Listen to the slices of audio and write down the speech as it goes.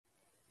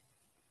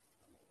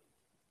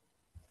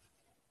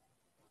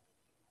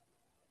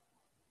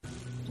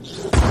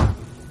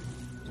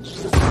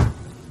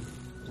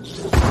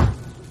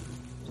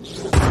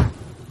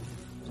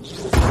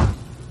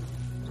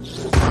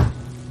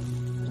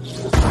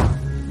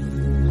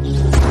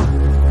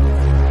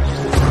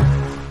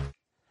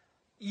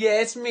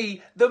it's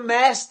me, the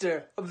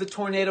master of the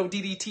Tornado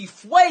DDT,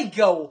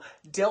 Fuego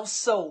del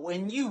Sol,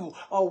 and you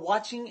are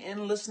watching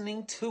and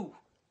listening to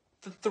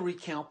the 3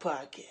 Count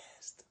Podcast.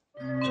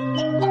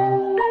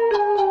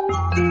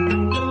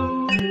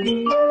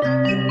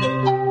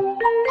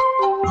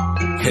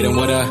 Hit him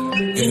with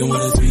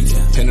a 3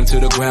 count. Pin him to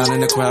the ground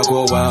and the crowd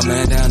go wild,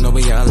 man down over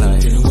y'all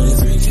like. Hit him with a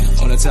 3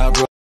 count. On the top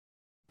rope.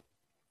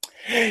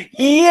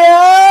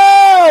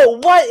 Yo,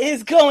 what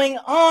is going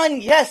on?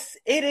 Yes,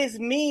 it is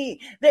me,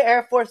 the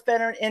Air Force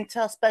Veteran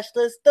Intel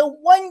Specialist, the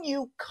one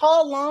you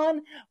call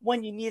on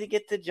when you need to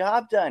get the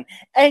job done,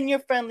 and your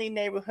friendly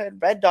neighborhood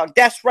Red Dog.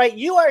 That's right,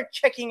 you are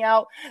checking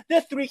out the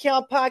 3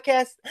 Count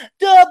Podcast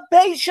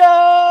Debate Show!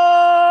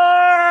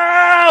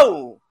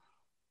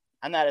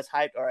 I'm not as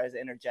hyped or as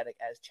energetic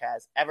as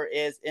Chaz ever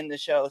is in the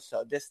show,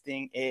 so this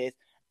thing is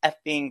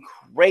effing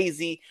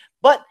crazy,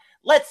 but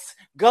let's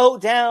go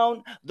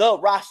down the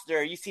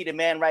roster. You see the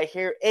man right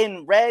here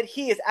in red.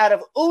 He is out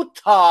of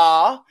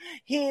Utah.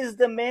 He is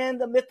the man,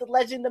 the myth, the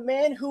legend, the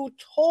man who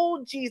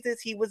told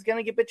Jesus he was going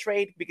to get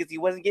betrayed because he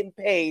wasn't getting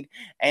paid.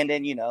 And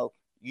then, you know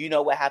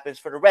what happens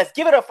for the rest.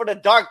 Give it up for the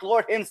Dark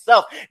Lord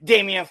himself,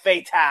 Damien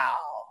Fatal.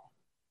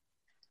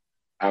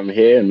 I'm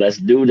here and let's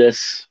do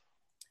this.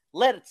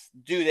 Let's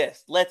do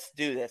this.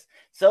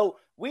 So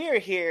we are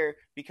here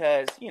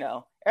because,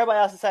 everybody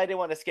else decided they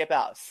wanted to skip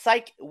out.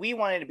 Psych, we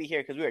wanted to be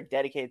here because we were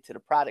dedicated to the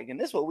product, and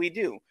this is what we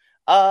do.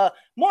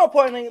 More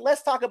importantly,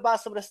 let's talk about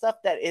some of the stuff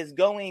that is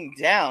going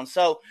down.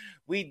 So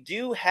we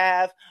do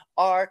have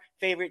our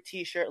favorite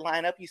t-shirt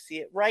lineup. You see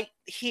it right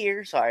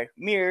here. Sorry,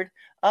 mirrored.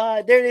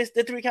 There it is,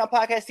 the 3 Count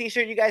Podcast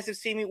t-shirt. You guys have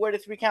seen me wear the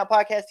 3 Count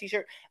Podcast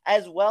t-shirt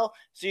as well.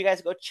 So you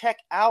guys go check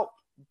out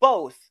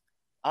both.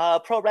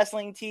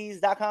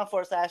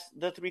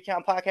 ProWrestlingTees.com/the 3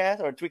 Count Podcast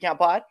or 3 Count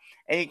Pod,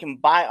 and you can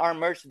buy our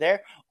merch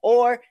there.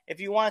 Or if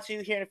you want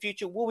to, here in the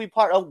future, we'll be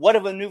part of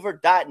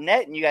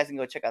whatamaneuver.net, and you guys can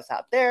go check us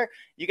out there.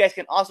 You guys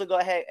can also go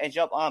ahead and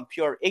jump on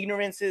Pure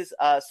Ignorance's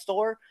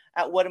store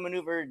at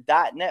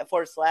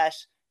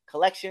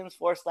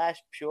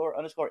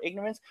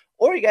whatamaneuver.net/collections/pure_ignorance,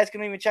 or you guys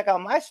can even check out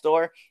my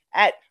store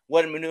at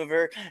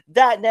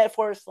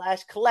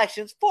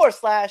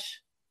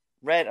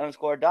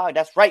whatamaneuver.net/collections/red_dog.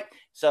 That's right.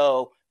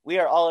 So we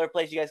are all over the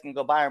place. You guys can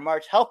go buy our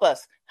merch. Help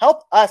us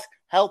help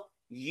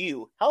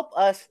you. Help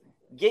us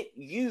get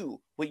you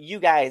what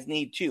you guys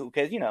need too.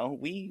 Because,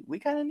 we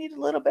kind of need a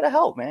little bit of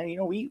help, man.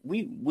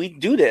 We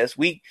do this.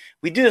 We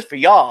do this for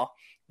y'all.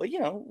 But,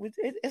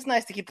 it's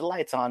nice to keep the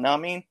lights on. Know what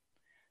I mean?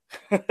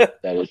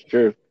 That is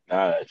true.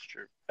 That's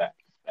true. Facts.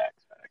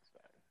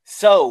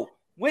 So,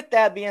 with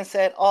that being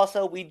said,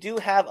 also, we do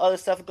have other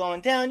stuff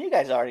going down. You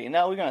guys already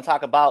know. We're going to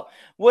talk about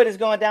what is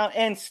going down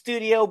in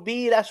Studio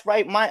B. That's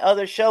right, my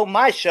other show,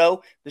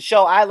 the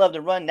show I love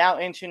to run, Now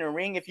Entering the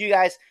Ring. If you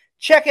guys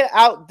check it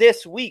out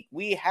this week,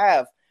 we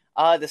have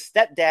the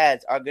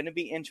Stepdads are going to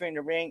be entering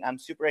the ring. I'm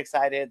super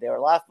excited. They were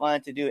a lot of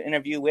fun to do an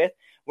interview with.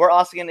 We're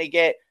also going to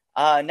get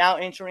Now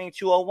Entering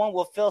 201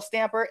 with Phil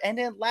Stamper. And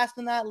then last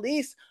but not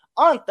least,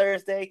 on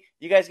Thursday,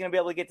 you guys are going to be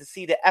able to get to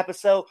see the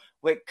episode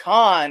with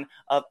Khan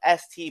of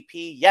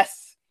STP.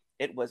 Yes,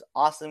 it was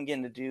awesome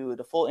getting to do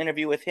the full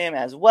interview with him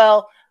as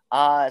well.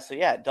 So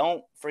yeah,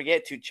 don't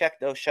forget to check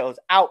those shows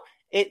out.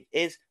 It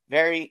is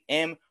very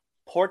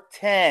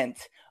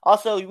important.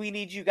 Also, we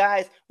need you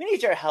guys. We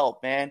need your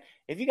help, man.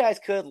 If you guys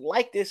could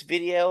like this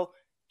video,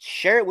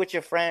 share it with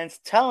your friends,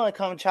 tell them to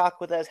come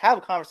talk with us, have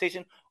a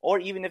conversation, or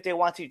even if they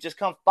want to, just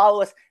come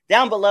follow us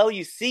down below.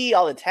 You see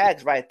all the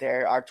tags right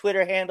there. Our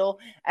Twitter handle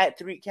at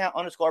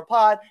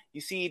 3count_pod.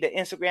 You see the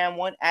Instagram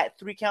one at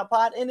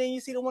 3countpod, and then you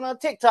see the one on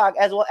TikTok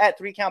as well at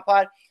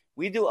 3countpod.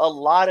 We do a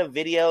lot of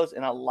videos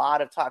and a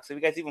lot of talks. So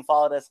you guys even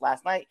followed us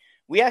last night.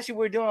 We actually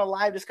were doing a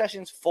live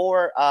discussions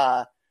for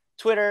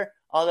Twitter,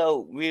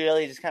 although we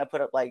really just kind of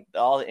put up like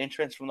all the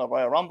entrants from the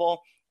Royal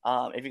Rumble.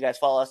 If you guys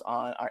follow us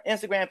on our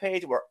Instagram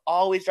page, we're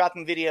always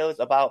dropping videos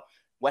about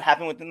what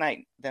happened with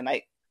the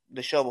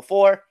show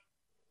before.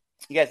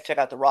 You guys check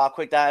out the Raw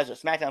Quick Dives or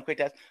SmackDown Quick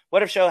Dives.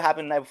 Whatever show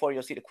happened the night before,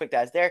 you'll see the Quick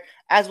Dives there,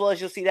 as well as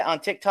you'll see that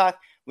on TikTok.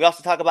 We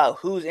also talk about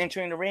who's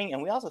entering the ring,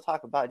 and we also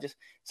talk about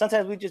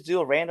sometimes we just do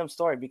a random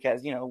story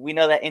because, we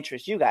know that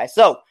interests you guys.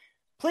 So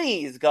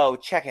please go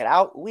check it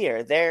out. We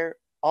are there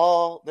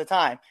all the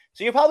time.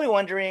 So you're probably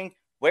wondering,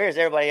 where is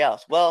everybody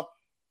else? Well,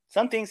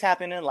 some things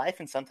happen in life,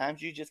 and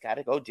sometimes you just got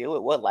to go deal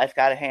with what life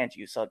got to hand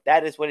you. So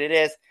that is what it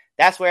is.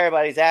 That's where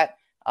everybody's at.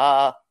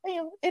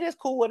 It is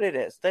cool what it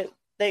is.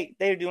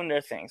 They're doing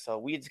their thing. So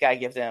we just got to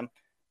give them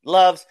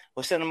loves.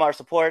 We'll send them our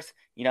supports.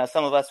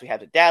 Some of us, we have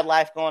the dad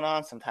life going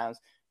on. Sometimes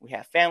we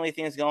have family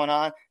things going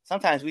on.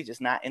 Sometimes we just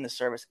not in the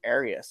service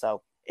area.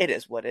 So it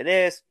is what it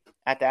is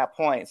at that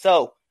point.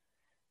 So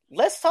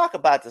let's talk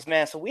about this,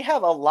 man. So we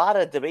have a lot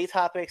of debate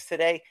topics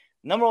today.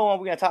 Number one,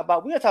 we're going to talk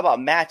about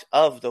match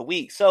of the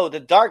week. So the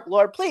Dark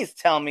Lord, please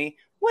tell me,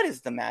 what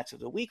is the match of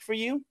the week for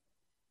you?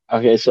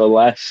 Okay, so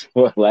last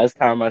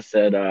time I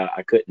said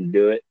I couldn't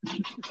do it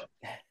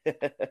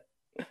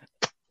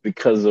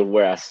because of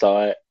where I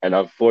saw it. And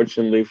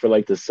unfortunately, for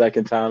like the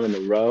second time in a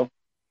row,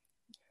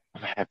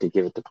 I'm going to have to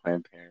give it to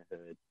Planned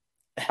Parenthood.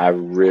 I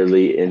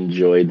really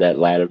enjoyed that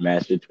ladder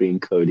match between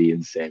Cody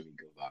and Sammy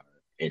Guevara.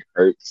 It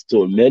hurts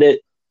to admit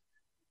it,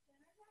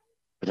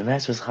 but the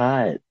match was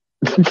hot.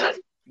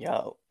 It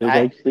Yo, was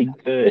actually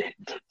good.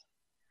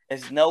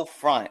 it's no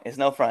front. It's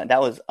no front.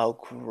 That was a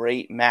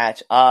great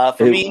match. For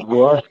It me,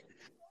 was.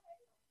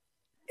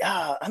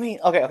 I mean,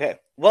 okay.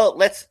 Well,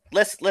 let's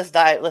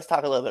dive. Let's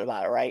talk a little bit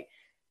about it. Right,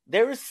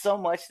 there was so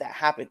much that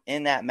happened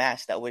in that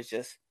match that was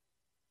just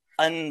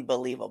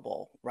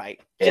unbelievable. Right,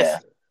 Yeah.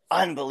 just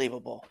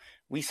unbelievable.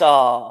 We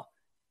saw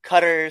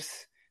cutters.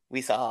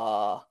 We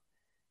saw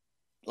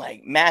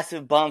like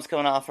massive bumps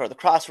going off for the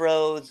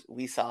crossroads.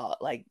 We saw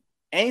like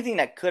anything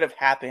that could have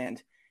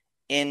happened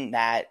in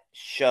that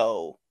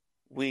show.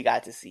 We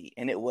got to see,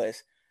 and it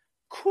was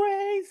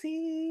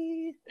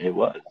crazy. It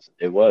was.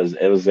 It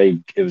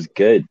was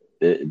good.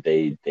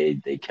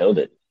 They killed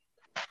it.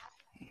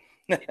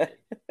 It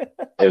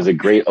was a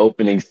great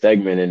opening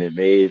segment, and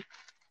it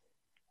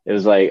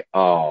was like,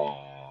 oh,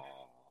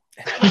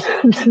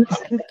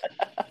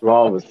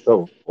 Raw was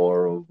so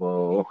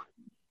horrible.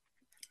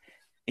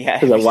 Yeah,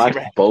 Because I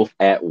watched both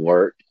at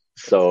work,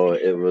 so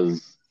I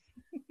was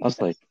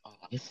like, oh,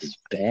 this is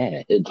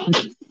bad.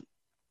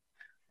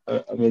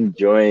 I'm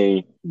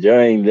enjoying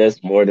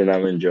this more than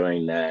I'm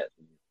enjoying that.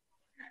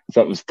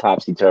 Something's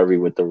topsy turvy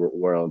with the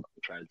world.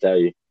 I'm trying to tell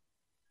you.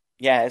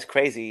 Yeah, it's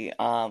crazy.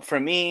 For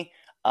me,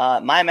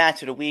 my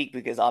match of the week,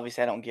 because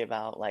obviously I don't give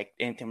out like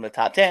anything from the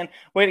top 10.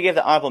 We're gonna give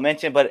the honorable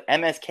mention, but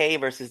MSK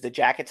versus the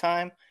Jacket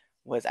Time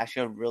was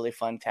actually a really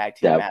fun tag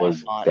team match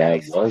on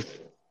NXT.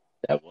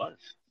 That was.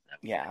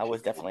 Yeah, I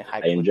was definitely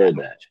hyped. I enjoyed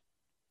that. Match.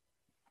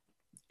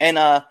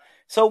 And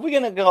so we're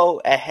gonna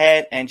go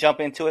ahead and jump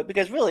into it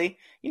because really,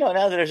 now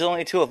that there's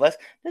only two of us,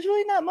 there's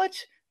really not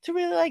much to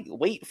really like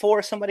wait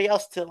for somebody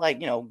else to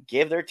like,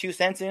 give their 2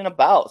 cents in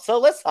about. So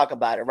let's talk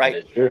about it,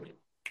 right? Sure.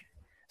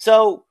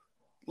 So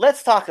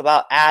let's talk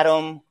about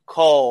Adam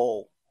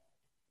Cole,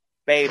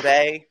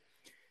 baby.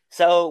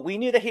 So we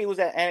knew that he was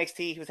at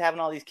NXT. He was having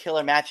all these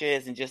killer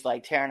matches and just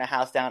like tearing the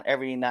house down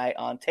every night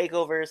on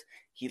takeovers.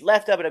 He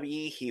left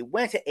WWE. He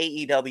went to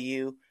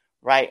AEW,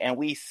 right? And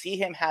we see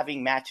him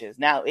having matches.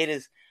 Now, it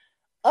is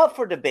up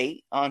for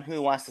debate on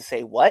who wants to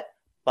say what,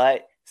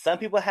 but some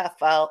people have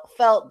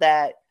felt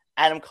that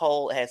Adam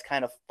Cole has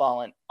kind of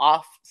fallen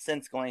off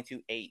since going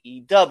to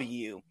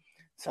AEW.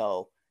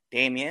 So,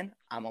 Damien,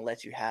 I'm going to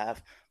let you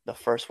have the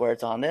first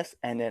words on this,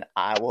 and then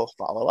I will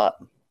follow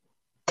up.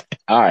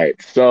 All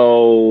right.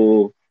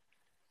 So,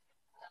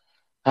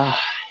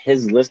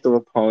 his list of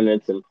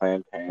opponents in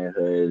Planned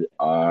Parenthood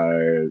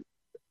are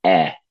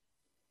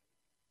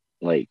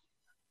like,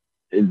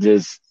 it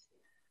just,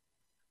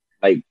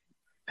 like,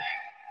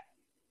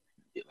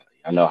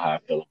 I know how I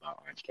feel about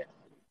Orange County.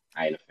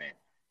 I ain't a fan.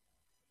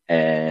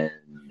 And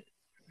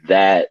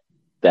that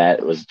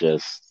was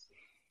just,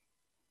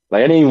 like,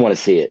 I didn't even want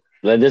to see it.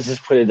 Let's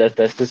just put it,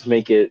 let's just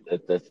make it,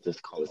 let's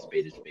just call it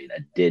spade a spade. I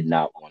did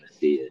not want to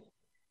see it.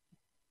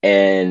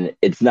 And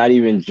it's not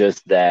even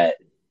just that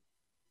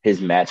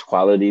his match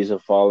qualities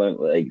have fallen,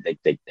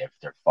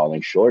 they're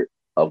falling short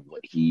of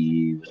what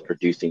he was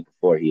producing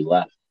before he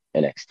left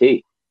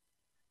NXT.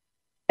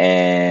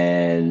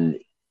 And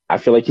I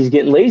feel like he's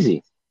getting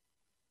lazy.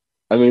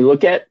 I mean,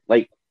 look at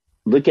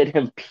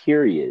him,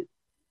 period.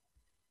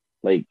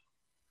 Like,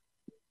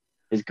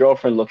 his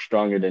girlfriend looks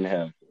stronger than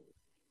him.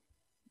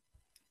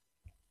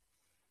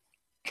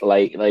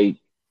 Like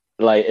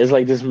it's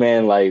like this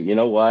man, like, you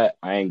know what?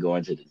 I ain't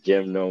going to the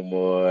gym no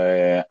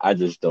more. I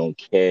just don't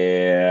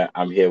care.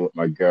 I'm here with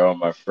my girl,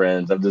 my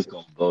friends. I'm just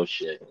gonna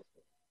bullshit.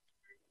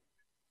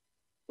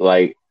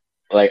 Like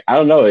I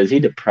don't know. Is he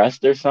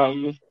depressed or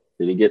something?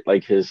 Did he get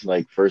like his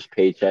like first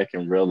paycheck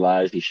and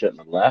realize he shouldn't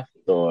have left,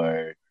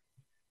 or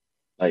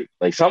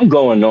like something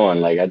going on?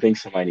 Like, I think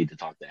somebody need to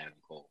talk to Adam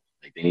Cole.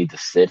 Like, they need to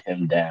sit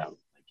him down.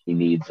 Like, he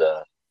needs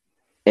a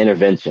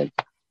intervention.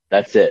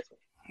 That's it.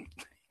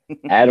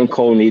 Adam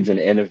Cole needs an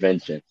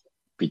intervention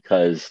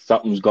because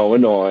something's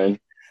going on.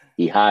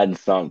 He hiding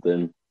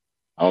something.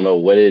 I don't know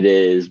what it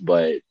is,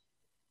 but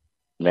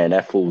man,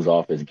 that fool's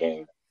off his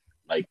game.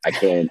 Like, I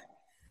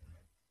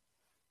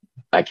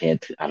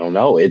don't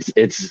know.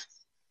 It's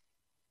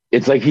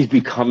like he's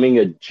becoming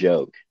a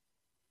joke.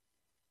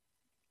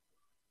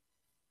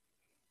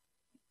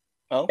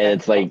 Okay. And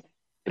it's like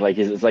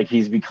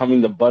he's becoming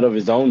the butt of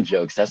his own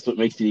jokes. That's what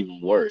makes it even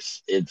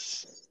worse.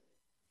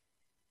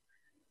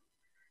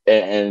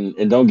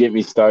 And don't get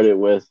me started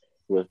with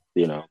Kyle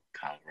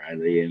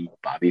O'Reilly and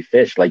Bobby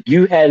Fish. Like,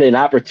 you had an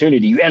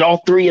opportunity. You had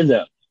all three of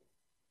them.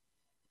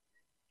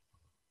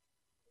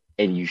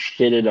 And you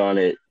shitted on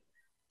it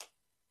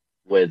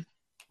with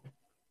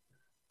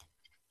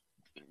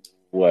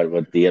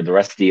the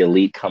rest of the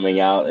elite coming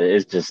out.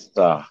 It's just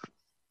oh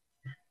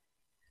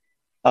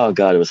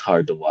God, it was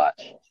hard to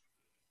watch.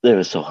 It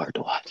was so hard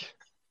to watch.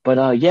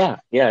 But yeah,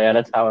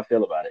 that's how I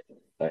feel about it.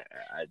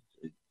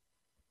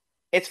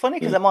 It's funny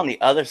because I'm on the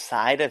other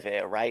side of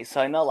it, right?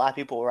 So I know a lot of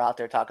people were out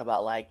there talking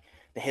about like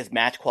his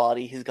match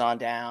quality has gone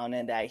down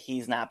and that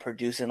he's not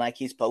producing like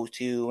he's supposed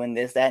to and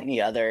this, that, and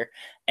the other.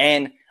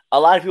 And a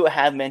lot of people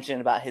have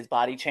mentioned about his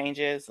body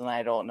changes, and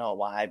I don't know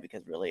why,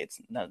 because really it's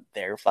not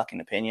their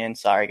fucking opinion.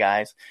 Sorry,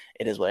 guys.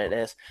 It is what it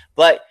is.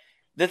 But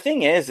the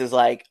thing is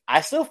like,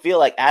 I still feel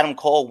like Adam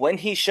Cole, when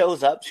he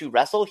shows up to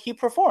wrestle, he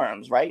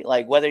performs, right?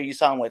 Like, whether you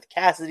saw him with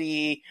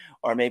Cassidy,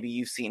 or maybe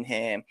you've seen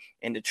him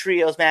in the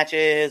trios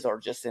matches or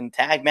just in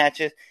tag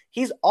matches,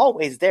 he's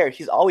always there.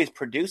 He's always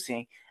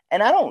producing.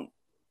 And I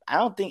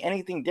don't think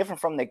anything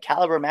different from the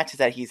caliber matches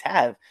that he's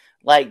had.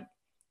 Like,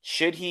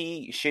 should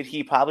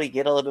he probably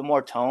get a little bit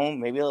more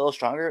tone, maybe a little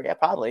stronger? Yeah,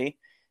 probably.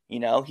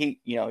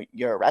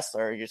 You're a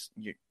wrestler. You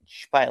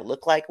should probably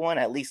look like one,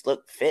 at least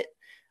look fit.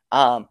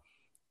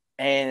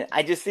 And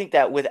I just think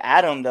that with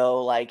Adam,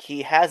 though, like,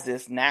 he has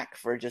this knack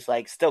for just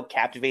like still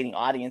captivating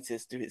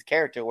audiences through his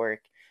character work,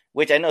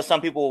 which I know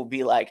some people will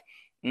be like,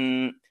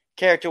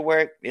 character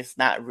work is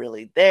not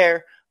really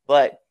there,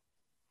 but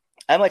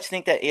I much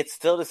think that it's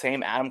still the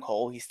same Adam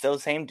Cole. He's still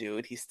the same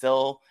dude. He's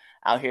still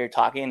out here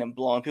talking and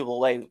blowing people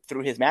away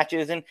through his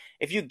matches. And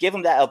if you give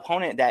him that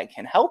opponent that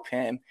can help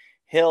him,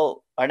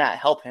 or not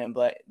help him,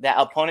 but that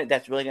opponent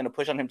that's really going to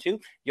push on him too,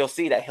 you'll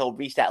see that he'll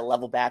reach that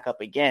level back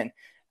up again.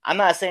 I'm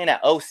not saying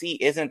that OC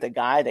isn't the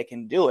guy that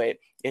can do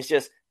it. It's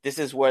just, this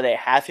is where they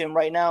have him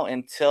right now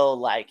until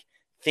like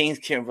things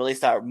can really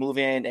start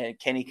moving and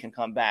Kenny can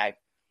come back.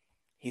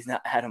 He's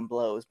not Adam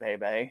Blows,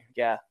 baby.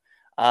 Yeah.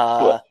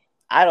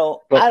 I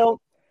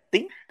don't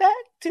think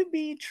that to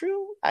be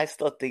true. I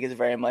still think it's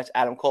very much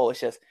Adam Cole.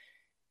 It's just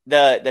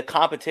the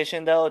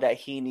competition, though, that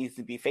he needs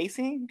to be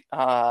facing.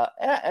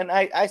 And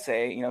I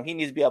say, he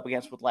needs to be up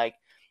against with like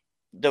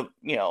the,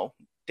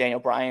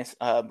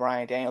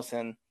 Bryan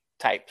Danielson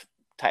type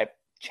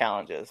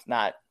challenges,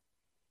 not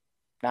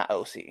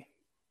OC.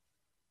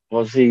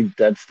 Well, see,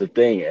 that's the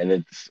thing, and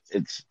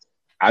it's.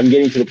 I'm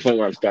getting to the point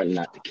where I'm starting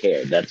not to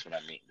care. That's what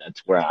I mean.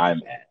 That's where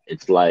I'm at.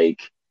 It's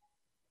like,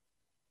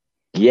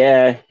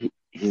 yeah,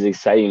 he's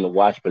exciting to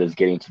watch, but it's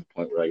getting to the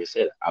point where, like I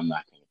said, I'm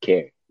not going to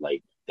care.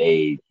 Like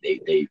they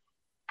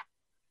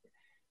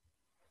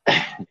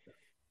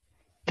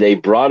they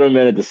brought him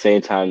in at the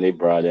same time they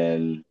brought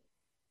in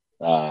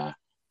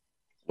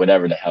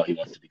whatever the hell he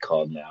wants to be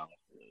called now.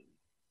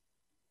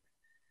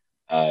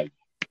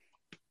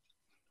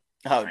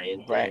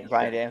 Bryan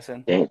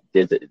Danielson. Did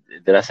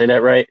I say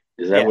that right?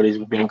 Is that what he's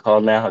being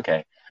called now?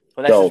 Okay.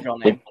 Well, that's his real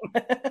name.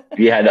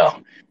 Yeah, I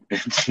know.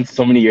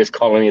 So many years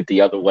calling it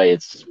the other way,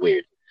 it's just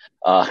weird.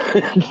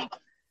 But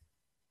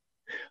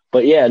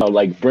yeah, no,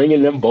 like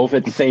bringing them both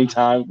at the same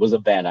time was a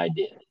bad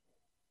idea.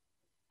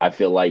 I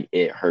feel like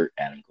it hurt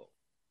Adam Cole,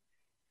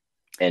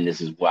 and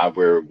this is why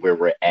where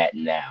we're at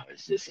now.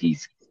 It's just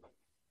he's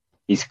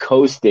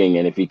coasting,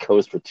 and if he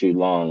coasts for too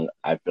long,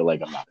 I feel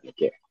like I'm not going to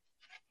care.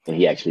 And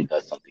he actually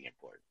does something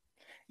important.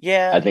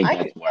 Yeah, I think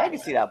that's where I can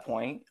see that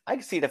point. I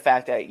can see the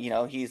fact that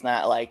he's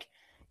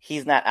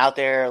not out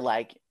there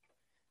like.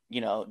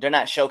 They're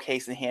not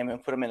showcasing him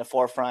and put him in the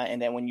forefront. And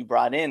then when you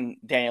brought in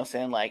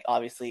Danielson, like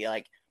obviously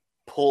like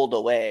pulled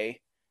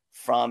away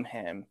from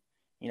him,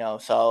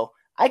 so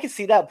I can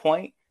see that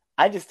point.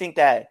 I just think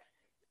that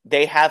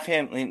they have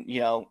him,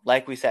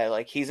 like we said,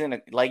 like he's in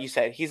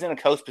a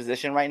coast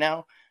position right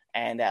now.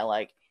 And that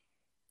like,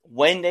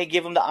 when they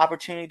give him the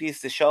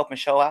opportunities to show up and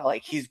show out,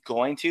 like he's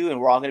going to, and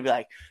we're all going to be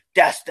like,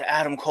 that's the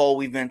Adam Cole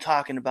we've been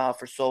talking about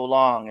for so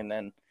long. And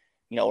then,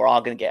 we're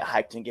all going to get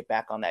hyped and get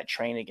back on that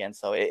train again.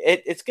 So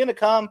it's going to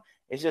come.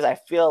 It's just, I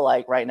feel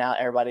like right now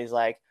everybody's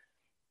like,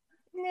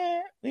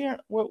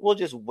 we'll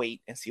just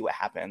wait and see what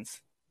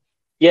happens.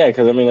 Yeah,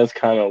 because I mean, that's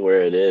kind of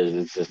where it is.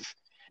 It's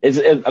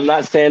just, I'm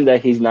not saying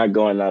that he's not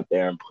going out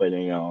there and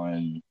putting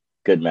on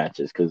good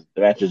matches, because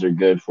the matches are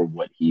good for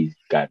what he's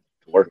got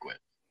to work with.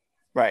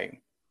 Right.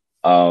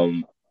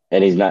 And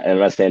I'm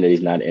not saying that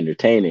he's not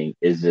entertaining.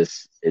 It's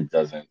just, it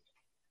doesn't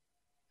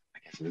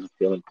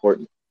feel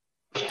important.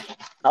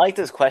 I like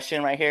this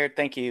question right here.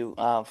 Thank you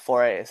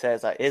for it. It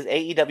says, is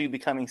AEW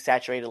becoming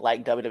saturated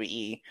like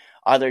WWE?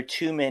 Are there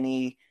too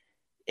many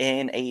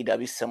in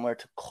AEW similar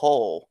to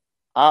Cole?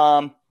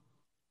 I'm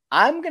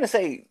going to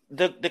say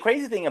the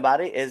crazy thing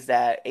about it is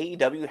that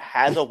AEW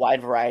has a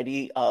wide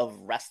variety of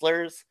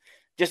wrestlers,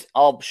 just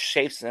all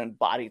shapes and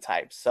body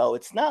types. So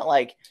it's not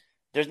like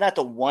there's not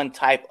the one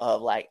type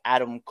of like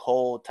Adam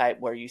Cole type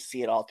where you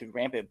see it all through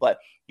rampant, but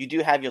you do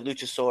have your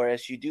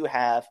Luchasaurus. You do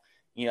have,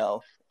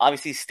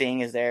 obviously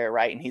Sting is there,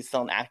 right? And he's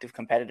still an active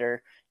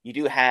competitor. You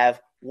do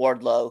have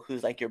Wardlow,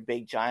 who's like your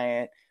big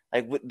giant.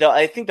 Like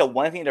I think the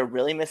one thing they're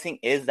really missing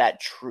is that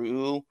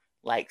true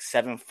like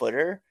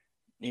 7-footer,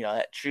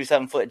 that true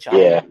 7-foot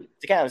giant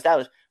to kind of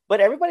establish.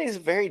 But everybody's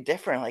very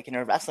different, like in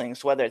their wrestling.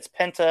 So whether it's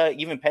Penta,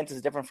 even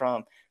Penta's different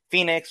from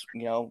Phoenix.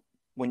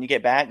 When you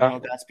get back,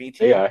 Godspeed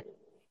to you.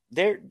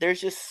 There's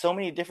just so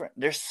many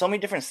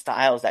different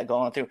styles that go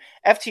on through.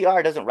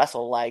 FTR doesn't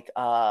wrestle like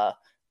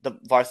the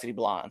Varsity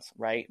Blondes,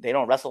 right? They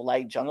don't wrestle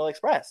like Jungle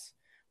Express.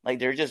 Like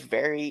they're just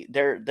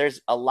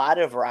there's a lot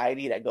of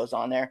variety that goes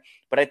on there.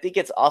 But I think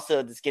it's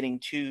also just getting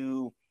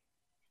too,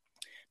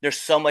 there's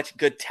so much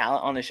good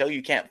talent on the show,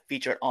 you can't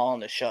feature it all on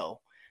the show.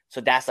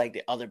 So that's like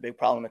the other big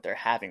problem that they're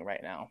having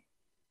right now.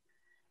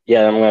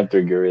 Yeah, I'm gonna have to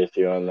agree with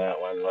you on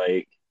that one.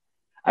 Like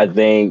I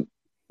think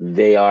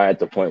they are at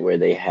the point where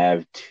they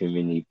have too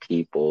many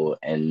people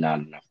and not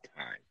enough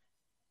time.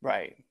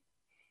 Right.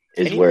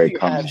 Is And even where if it you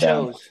comes have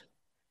down. shows,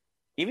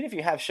 even if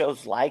you have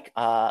shows like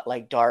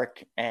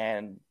Dark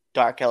and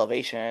Dark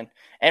Elevation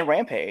and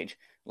Rampage,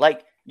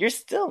 like you're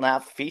still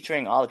not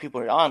featuring all the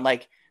people you're on.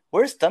 Like,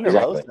 where's Thunder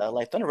Exactly. Rosa?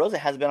 Like Thunder Rosa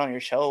has been on your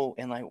show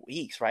in like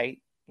weeks, right?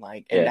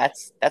 Like, and Yeah.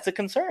 that's a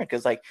concern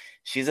because like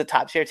she's a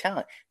top tier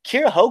talent.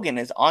 Kira Hogan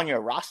is on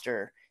your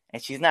roster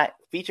and she's not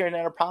featured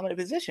in a prominent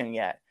position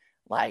yet.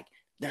 Like,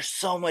 there's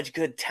so much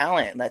good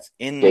talent that's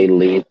Jay in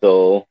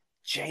Lethal.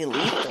 Jay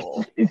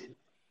Lethal.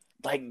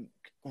 Like,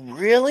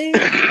 really?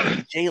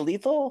 Jay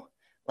Lethal?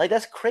 Like,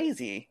 that's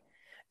crazy.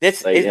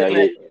 This Like, isn't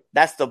it. it,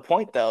 That's the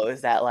point, though,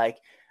 is that like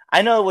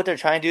I know what they're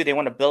trying to do. They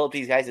want to build up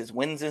these guys as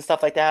wins and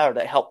stuff like that, or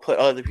to help put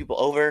other people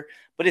over.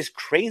 But it's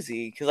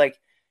crazy because, like,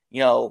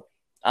 you know,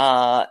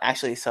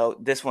 actually, so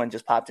this one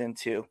just popped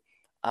into.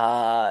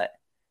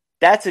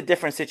 That's a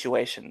different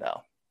situation,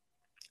 though.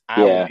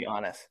 I will yeah, be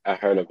honest. I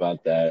heard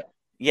about that.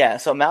 Yeah,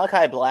 so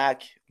Malachi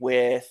Black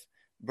with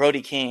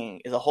Brody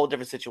King is a whole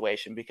different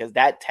situation because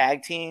that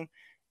tag team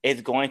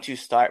is going to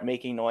start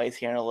making noise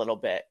here in a little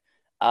bit.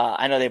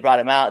 I know they brought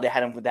him out. They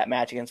had him with that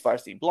match against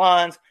Varsity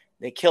Blondes.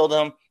 They killed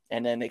him,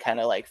 and then they kind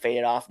of like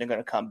faded off. And they're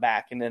going to come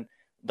back, and then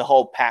the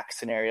whole pack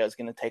scenario is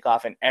going to take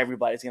off, and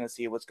everybody's going to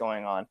see what's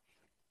going on.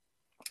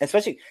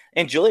 Especially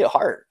and Julia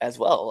Hart as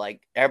well.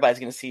 Like everybody's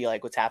going to see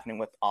like what's happening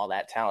with all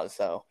that talent.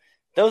 So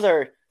those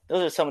are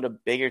some of the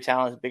bigger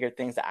talents, bigger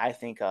things that I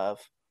think of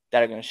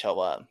that are going to show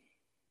up.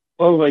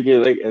 Well, like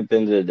at the end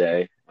of the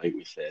day, like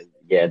we said,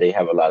 yeah, they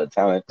have a lot of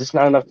talent, just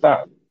not enough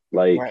time.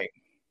 Like Right.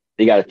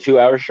 they got a 2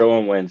 hour show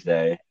on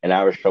Wednesday, an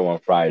hour show on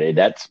Friday.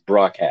 That's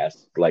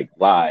broadcast like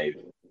live,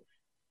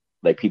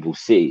 like people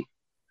see.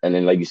 And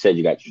then, like you said,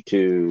 you got your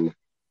two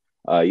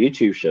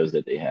YouTube shows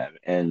that they have,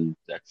 and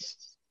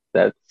that's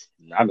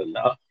not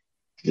enough.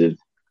 Just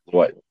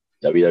what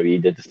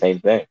WWE did the same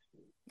thing.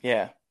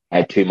 Yeah.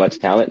 Had too much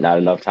talent, not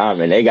enough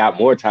time, and they got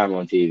more time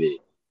on TV.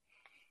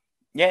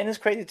 Yeah, and it's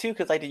crazy too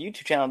because like the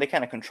YouTube channel they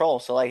kind of control.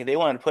 So like if they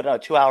wanted to put a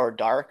 2 hour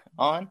dark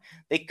on,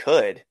 they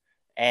could,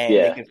 and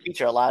they Yeah, could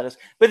feature a lot of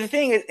this. But the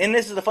thing is, and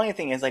this is the funny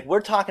thing is like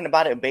we're talking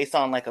about it based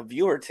on like a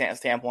viewer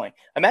standpoint.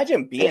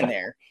 Imagine being yeah,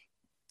 there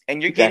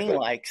and you're getting exactly.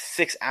 like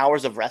 6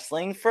 hours of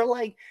wrestling for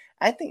like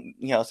I think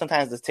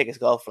sometimes the tickets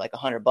go for like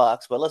 $100,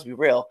 but let's be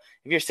real.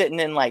 If you're sitting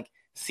in like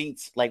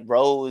seats like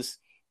rows,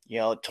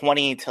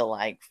 20 to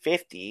like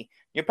 50,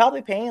 you're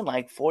probably paying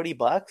like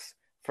 $40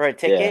 for a Yeah,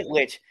 ticket,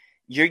 which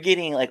you're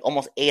getting like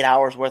almost 8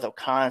 hours worth of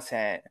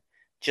content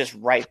just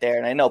right there.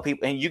 And I know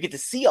people, and you get to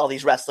see all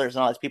these wrestlers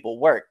and all these people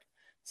work.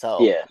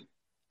 So yeah.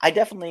 I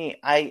definitely,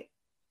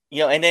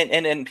 and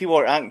then people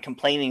aren't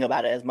complaining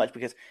about it as much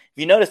because if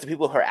you notice, the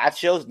people who are at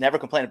shows never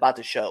complain about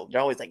the show.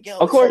 They're always like, "Yo,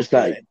 Of it's so course,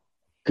 like good."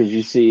 because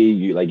you see,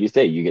 you like you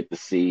say, you get to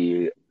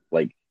see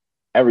like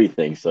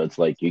everything, so it's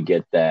like you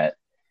get that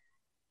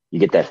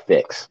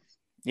fix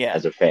Yeah,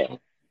 as a fan.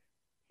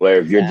 Where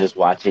if you're just exactly.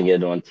 watching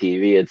it on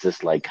TV, it's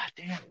just like, God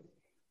damn.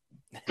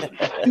 I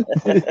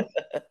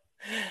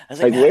was like,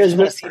 Like, man, I where's just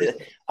want to this see this.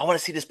 person? I want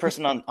to see this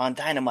person on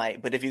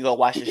Dynamite. But if you go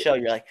watch the show,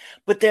 you're like,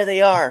 but there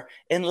they are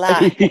in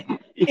live.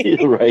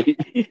 Right?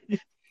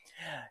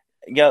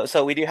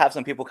 So we do have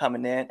some people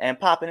coming in and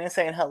popping in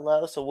saying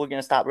hello. So we're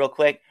gonna stop real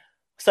quick.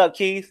 What's up,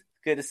 Keith?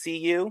 Good to see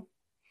you.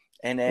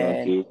 And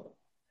then Okay.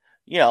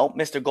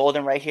 Mr.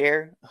 Golden right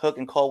here, Hook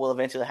and Cole will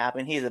eventually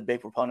happen. He's a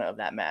big proponent of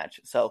that match,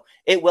 so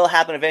it will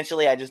happen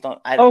eventually. I just don't.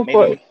 Oh, of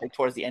course. Maybe like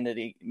towards the end of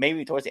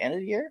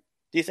the year.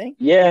 Do you think?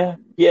 Yeah,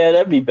 yeah,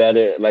 that'd be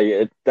better.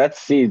 Like,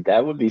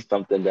 that would be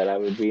something that I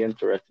would be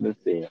interested in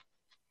seeing.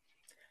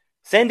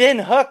 Send in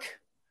Hook.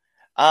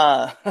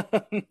 Uh,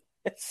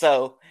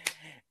 so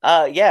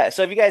yeah.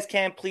 So if you guys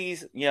can,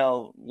 please,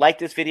 like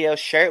this video,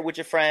 share it with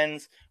your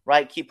friends,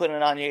 right? Keep putting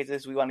it on your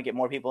Jesus. We want to get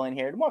more people in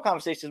here. The more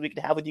conversations we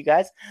can have with you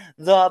guys,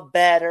 the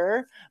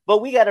better.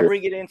 But we got to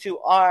bring it into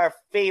our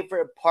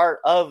favorite part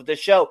of the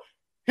show,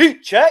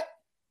 heat check.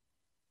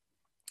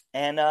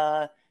 And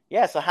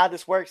yeah, so how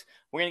this works,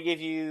 we're gonna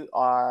give you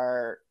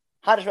our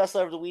hottest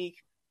wrestler of the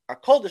week, our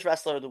coldest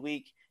wrestler of the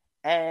week,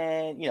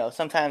 and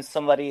sometimes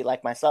somebody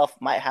like myself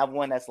might have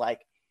one that's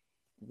like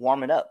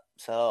warming up.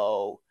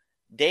 So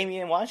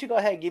Damien, why don't you go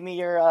ahead and give me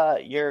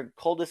your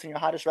coldest and your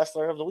hottest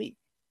wrestler of the week?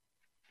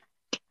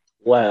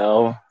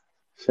 Well,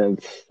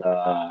 since since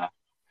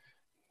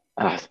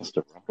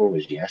the Rumble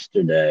was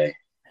yesterday,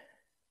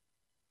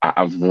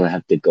 I'm gonna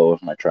have to go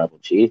with my tribal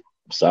chief.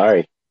 I'm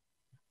sorry.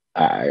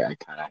 I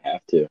kind of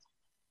have to.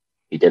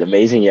 He did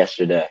amazing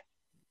yesterday.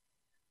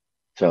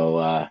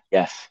 So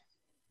yes,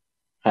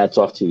 hats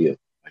off to you,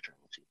 my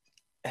tribal chief.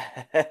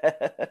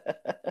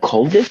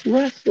 Coldest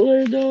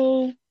wrestler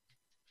though.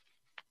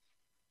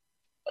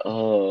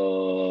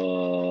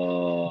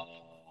 Uh,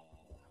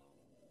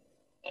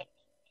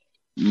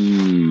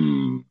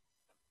 hmm.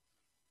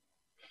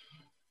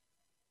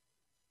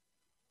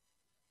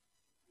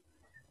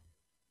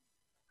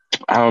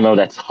 I don't know.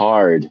 That's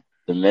hard.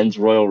 The men's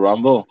Royal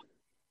Rumble.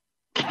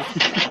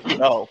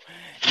 No.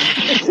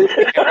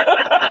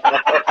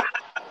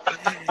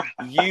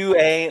 You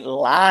ain't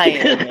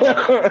lying,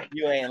 man.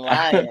 You ain't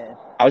lying.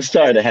 I'm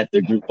sorry to have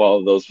to group all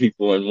of those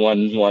people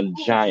in one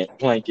giant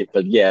blanket,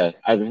 but yeah,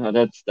 I don't know.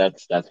 That's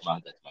my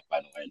final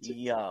answer.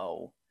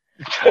 Yo,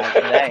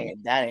 like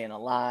that ain't a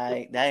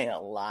lie. That ain't a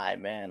lie,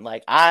 man.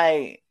 Like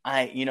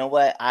you know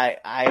what?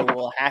 I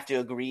will have to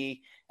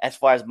agree. As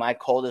far as my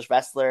coldest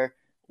wrestler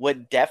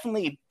would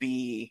definitely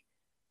be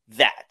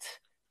that,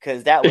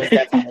 because that was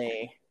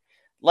definitely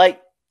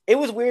like, it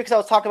was weird because I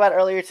was talking about it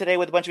earlier today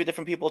with a bunch of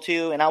different people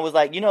too, and I was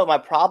like, my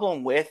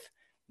problem with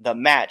the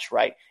match,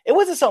 right? It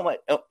wasn't so much.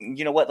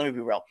 You know what? Let me be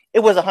real. It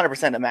was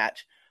 100% a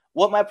match.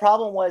 What my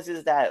problem was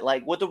is that,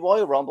 like, what the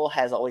Royal Rumble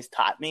has always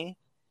taught me,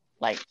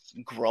 like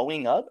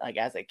growing up, like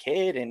as a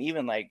kid, and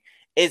even like,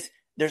 is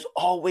there's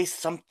always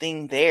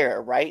something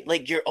there, right?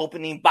 Like you're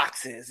opening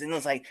boxes, and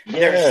it's like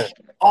there's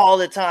all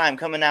the time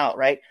coming out,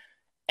 right?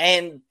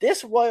 And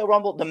this Royal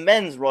Rumble, the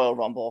men's Royal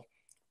Rumble,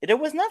 there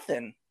was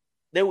nothing.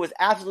 There was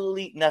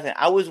absolutely nothing.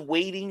 I was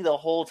waiting the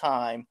whole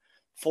time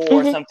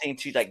for something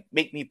to like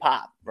make me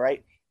pop,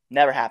 right?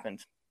 Never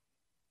happened.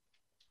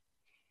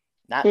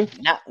 Not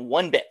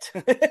one bit.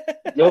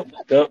 Nope.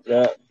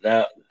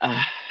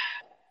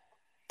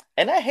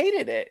 And I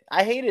hated it.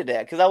 I hated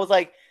it because I was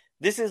like,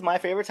 this is my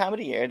favorite time of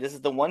the year. This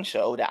is the one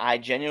show that I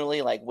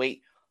genuinely like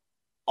wait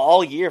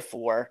all year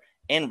for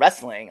in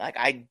wrestling. Like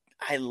I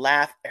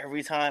laugh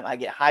every time. I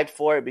get hyped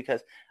for it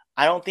because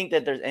I don't think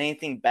that there's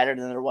anything better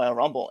than the Royal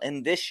Rumble.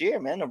 And this year,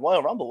 man, the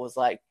Royal Rumble was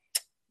like,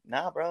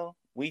 nah, bro,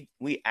 we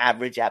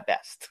average at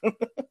best.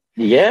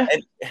 Yeah.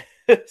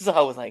 And so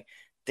I was like,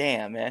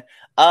 damn, man.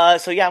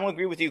 So yeah, I'm gonna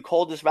agree with you.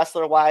 Coldest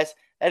wrestler wise,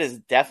 that is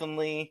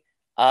definitely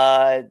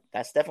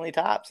that's definitely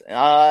tops.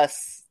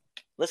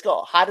 Let's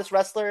go. Hottest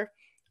wrestler.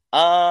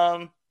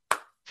 Let's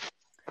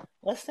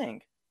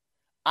think.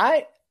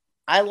 I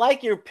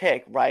like your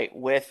pick, right,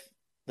 with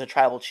the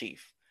Tribal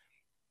Chief.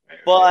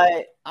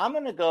 But I'm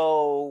going to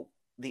go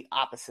the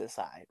opposite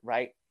side,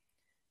 right?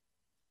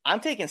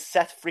 I'm taking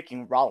Seth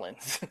freaking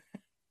Rollins.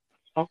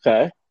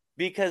 Okay.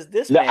 Because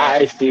this No, man...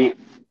 I see.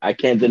 I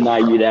can't deny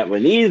you that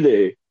one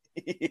either.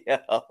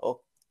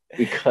 Yo.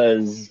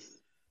 Because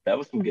that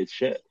was some good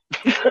shit.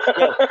 Yo,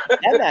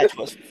 that match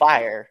was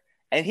fire.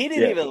 And he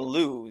didn't even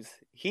lose.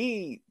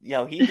 He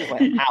just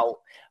went out.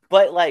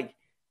 But, like,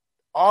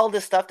 all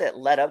the stuff that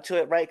led up to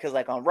it, right? Because,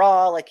 like, on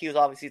Raw, like, he was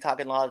obviously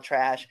talking a lot of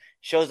trash.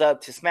 Shows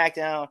up to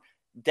SmackDown.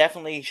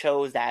 Definitely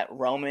shows that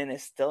Roman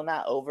is still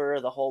not over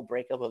the whole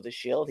breakup of the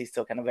Shield. He's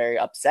still kind of very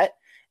upset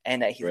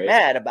and that he's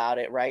mad about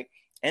it, right?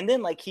 And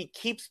then, like, he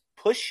keeps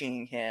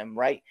pushing him,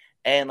 right?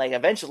 And, like,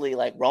 eventually,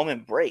 like,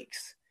 Roman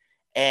breaks.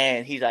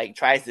 And he, like,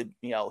 tries to,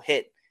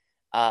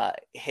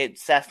 hit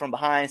Seth from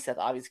behind. Seth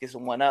obviously gets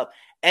one up.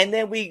 And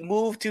then we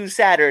move to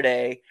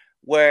Saturday,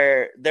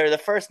 where they're the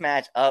first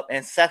match up,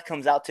 and Seth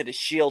comes out to the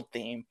Shield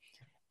theme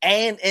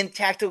and in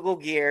tactical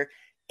gear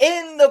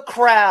in the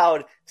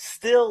crowd,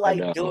 still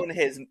like doing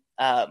his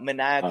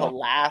maniacal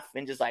laugh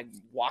and just like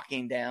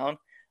walking down.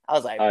 I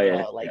was like,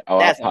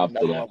 that's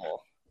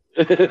normal.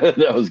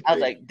 That was great. I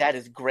was like, that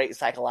is great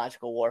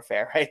psychological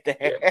warfare right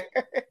there.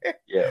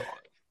 Yeah.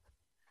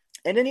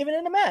 And then even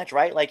in the match,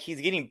 right? Like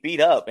he's getting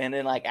beat up, and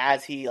then like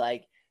as he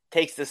like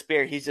takes the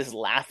spear, he's just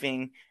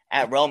laughing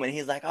at Roman.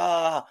 He's like,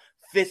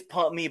 fist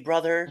pump me,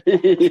 brother.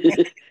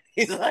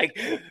 He's like,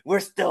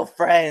 we're still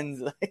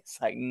friends. It's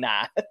like,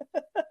 nah.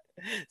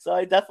 So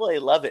I definitely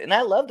love it. And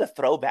I love the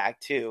throwback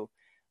too,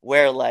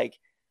 where like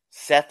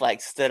Seth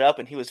like stood up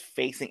and he was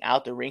facing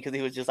out the ring because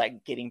he was just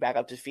like getting back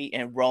up to his feet,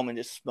 and Roman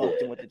just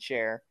smoked him with the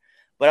chair.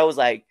 But I was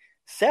like,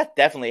 Seth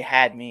definitely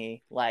had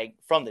me like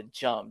from the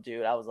jump,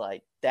 dude. I was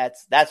like,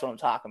 that's what I'm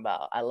talking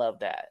about. I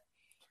love that.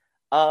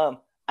 I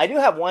do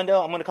have one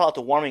though. I'm gonna call it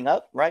the warming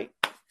up, right?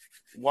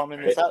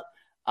 Warming this up.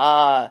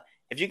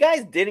 If you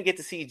guys didn't get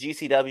to see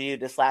GCW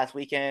this last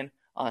weekend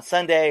on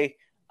Sunday,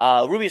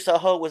 Ruby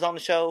Soho was on the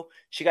show.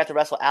 She got to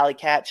wrestle Alley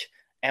Catch,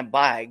 and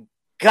by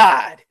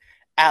God,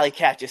 Alley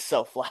Catch is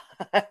so fly.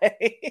 I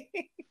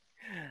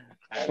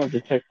want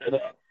to check that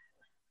out.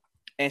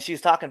 And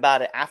she's talking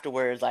about it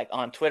afterwards, like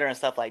on Twitter and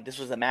stuff. Like this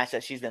was a match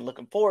that she's been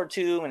looking forward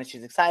to and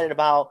she's excited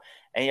about.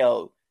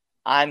 And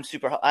I'm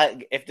super.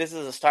 If this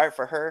is a start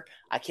for her,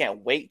 I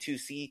can't wait to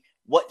see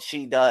what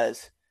she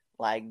does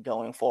like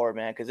going forward,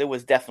 man. Because it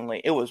was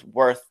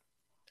worth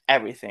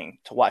everything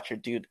to watch her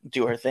do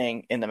her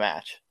thing in the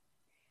match.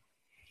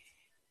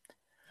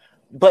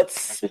 But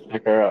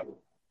check her out.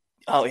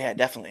 Oh yeah,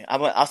 definitely.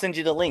 I'll send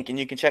you the link and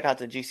you can check out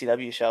the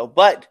GCW show.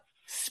 But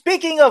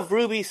speaking of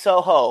Ruby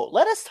Soho,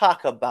 let us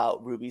talk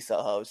about Ruby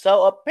Soho.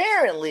 So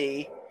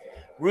apparently,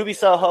 Ruby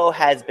Soho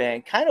has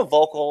been kind of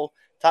vocal,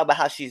 talk about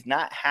how she's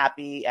not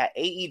happy at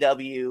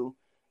AEW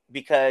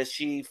because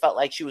she felt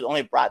like she was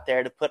only brought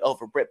there to put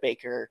over Britt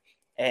Baker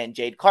and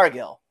Jade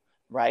Cargill,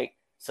 right?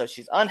 So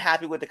she's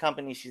unhappy with the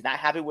company. She's not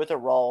happy with her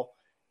role.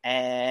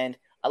 And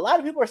a lot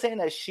of people are saying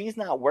that she's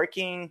not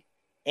working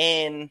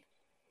in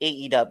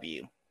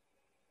AEW.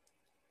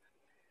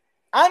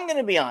 I'm going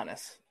to be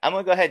honest. I'm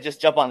going to go ahead and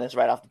just jump on this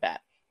right off the bat.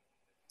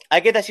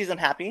 I get that she's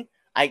unhappy.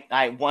 I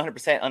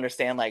 100%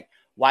 understand like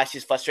why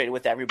she's frustrated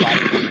with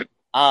everybody.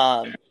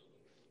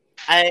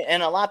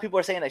 And a lot of people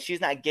are saying that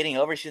she's not getting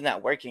over, she's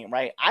not working,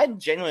 right? I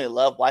genuinely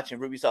love watching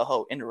Ruby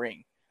Soho in the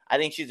ring. I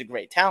think she's a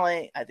great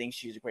talent. I think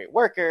she's a great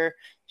worker.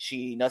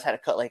 She knows how to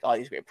cut like all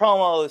these great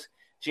promos.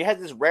 She has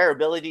this rare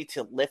ability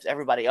to lift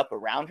everybody up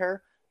around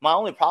her. My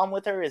only problem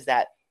with her is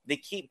that they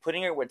keep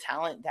putting her with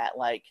talent that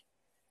like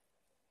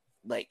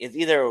is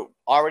either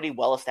already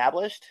well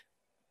established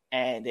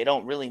and they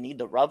don't really need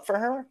the rub for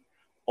her,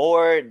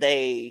 or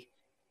they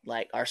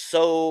like are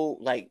so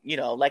like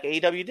like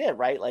AEW did,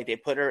 right? Like they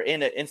put her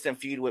in an instant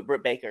feud with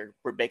Britt Baker.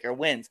 Britt Baker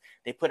wins.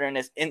 They put her in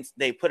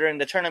they put her in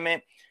the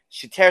tournament.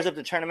 She tears up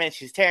the tournament.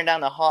 She's tearing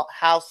down the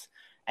house,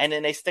 and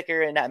then they stick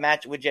her in that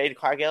match with Jade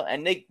Cargill,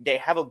 and they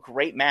have a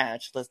great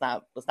match. Let's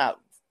not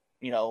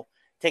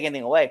take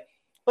anything away.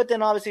 But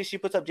then obviously she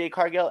puts up Jade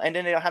Cargill, and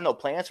then they don't have no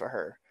plans for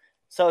her.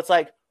 So it's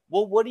like,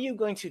 well, what are you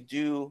going to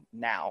do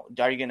now?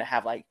 Are you going to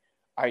have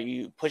are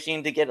you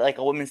pushing to get like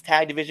a women's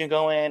tag division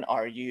going?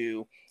 Are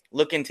you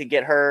looking to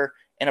get her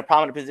in a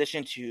prominent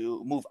position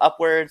to move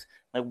upwards?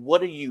 Like,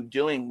 what are you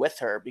doing with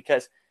her?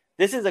 Because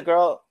this is a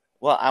girl.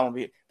 Well,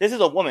 this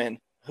is a woman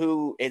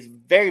who is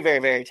very, very,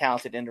 very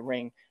talented in the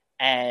ring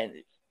and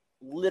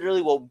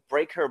literally will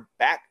break her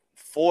back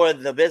for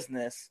the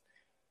business.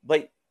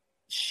 But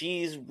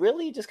she's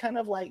really just kind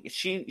of like if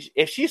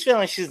she's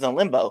feeling she's in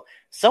limbo,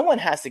 someone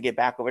has to get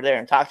back over there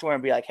and talk to her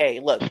and be like, hey,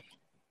 look,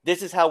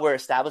 this is how we're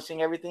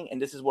establishing everything,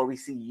 and this is where we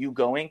see you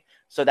going.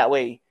 So that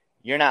way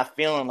you're not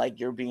feeling like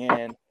you're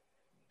being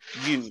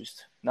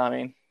used. Know what I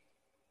mean?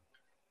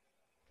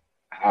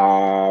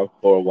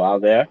 For a while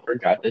there, I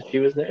forgot that she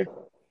was there.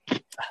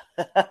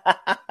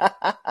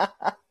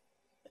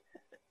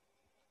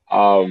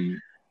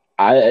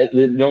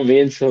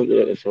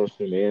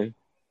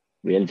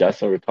 Me and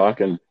Justin were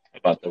talking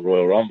about the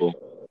Royal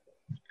Rumble,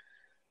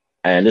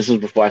 and this was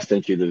before I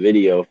sent you the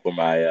video for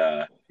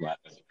my my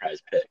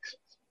surprise picks,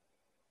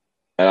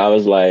 and I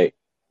was like,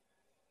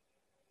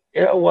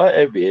 you know what?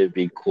 It'd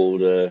be cool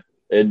to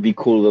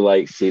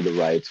like see the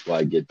Right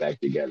Squad get back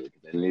together,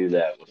 because I knew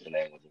that what's the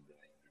name wasn't doing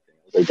anything.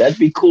 I was like, that'd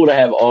be cool to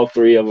have all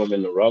three of them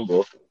in the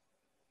Rumble,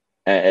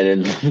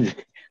 and then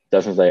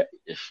Justin's like,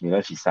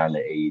 she signed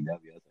to AEW. I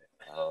was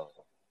like, oh,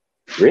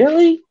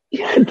 really?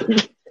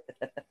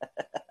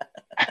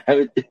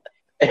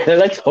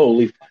 And I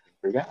totally fucking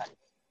forgot,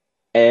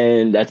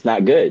 and that's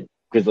not good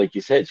because, like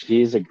you said,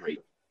 she's a great.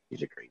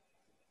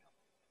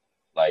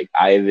 Like,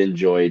 I've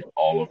enjoyed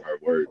all of her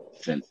work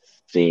since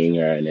seeing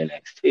her in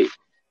NXT,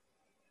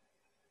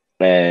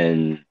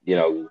 and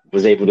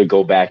was able to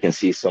go back and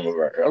see some of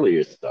her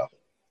earlier stuff.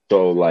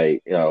 So,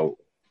 like,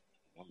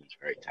 woman's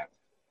very talented.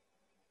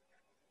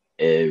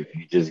 If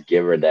you just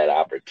give her that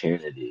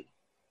opportunity,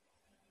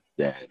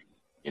 then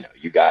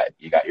you got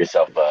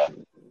yourself a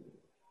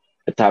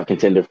top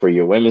contender for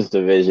your women's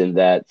division.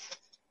 That's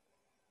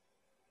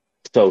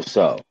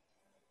so.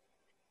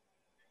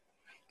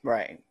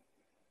 Right.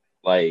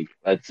 Like,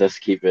 let's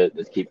keep it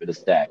a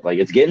stack. Like,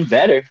 it's getting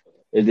better.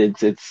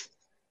 It's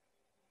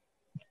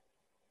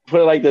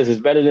put it like this: it's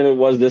better than it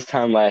was this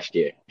time last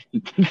year.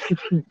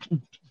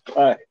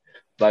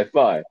 by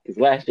far, because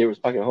last year was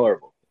fucking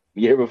horrible.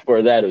 The year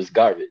before that, it was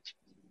garbage.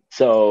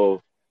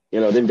 So,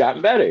 they've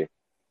gotten better,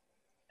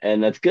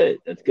 and that's good.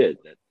 That's good.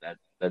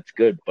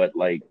 But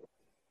like,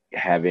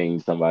 having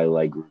somebody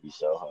like Ruby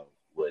Soho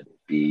would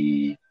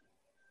be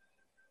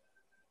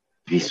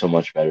so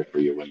much better for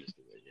your women's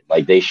division.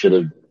 Like, they should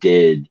have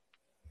did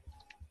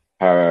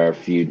her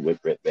feud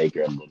with Britt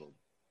Baker a little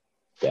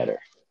better.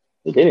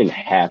 They didn't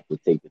have to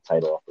take the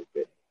title off of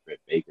Britt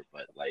Baker,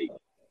 but like,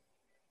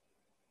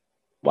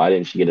 why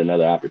didn't she get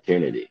another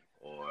opportunity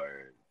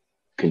or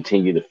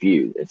continue the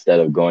feud instead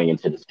of going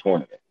into this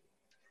tournament?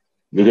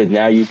 Because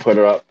now you put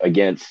her up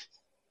against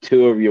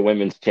two of your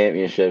women's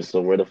championships,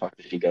 so where the fuck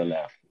does she go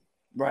now?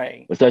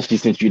 Right. Especially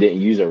since you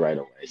didn't use her right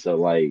away. So,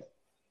 like...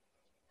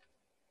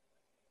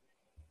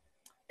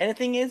 And the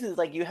thing is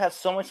like, you have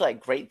so much like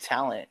great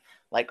talent,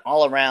 like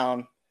all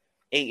around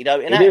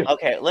AEW. And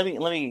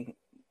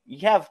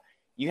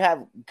you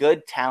have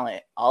good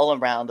talent all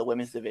around the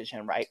women's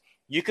division, right?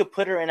 You could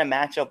put her in a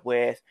matchup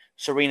with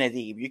Serena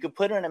Deeb. You could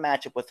put her in a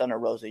matchup with Thunder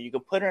Rosa. You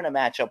could put her in a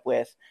matchup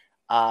with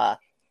Kiera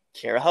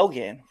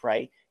Hogan,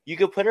 right? You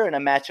could put her in a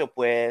matchup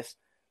with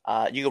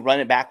you could run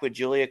it back with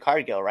Julia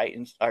Cargill, right?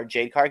 Or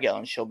Jade Cargill,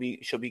 and she'll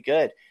be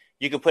good.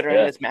 You could put her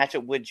in this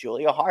matchup with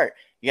Julia Hart.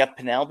 You have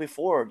Penelope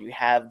Ford. You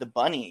have the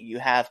Bunny. You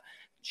have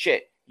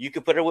you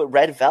could put her with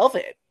Red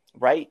Velvet,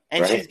 right?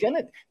 And she's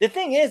gonna. The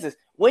thing is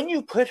when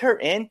you put her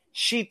in,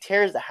 she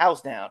tears the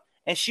house down,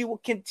 and she will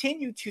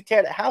continue to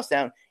tear the house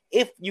down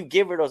if you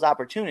give her those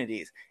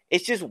opportunities.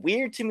 It's just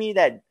weird to me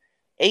that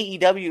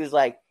AEW is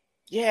like,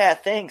 yeah,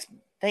 thanks,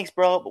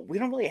 bro, but we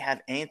don't really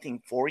have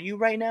anything for you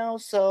right now,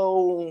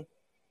 so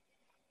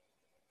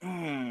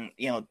yeah,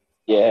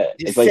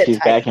 it's like she's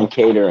back in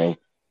catering.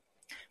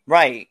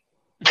 Right.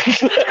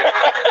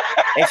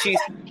 And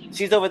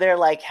she's over there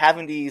like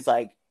having these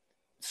like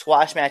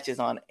squash matches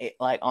on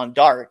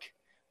Dark,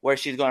 where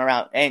she's going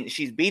around and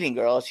she's beating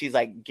girls. She's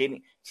like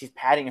she's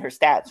padding her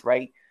stats,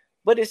 right?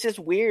 But it's just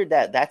weird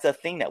that that's a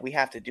thing that we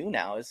have to do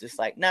now. It's just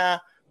like, nah,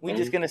 We're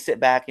just gonna sit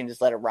back and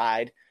just let it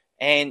ride,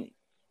 and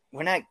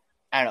we're not.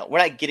 I don't know. We're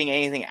not getting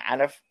anything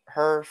out of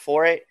her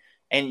for it,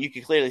 and you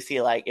can clearly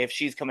see like if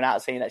she's coming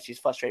out saying that she's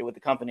frustrated with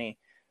the company,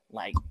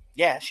 like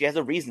yeah, she has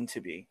a reason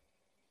to be.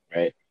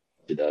 Right,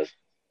 she does.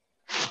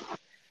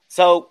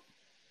 So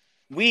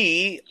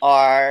we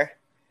are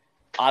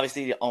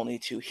obviously the only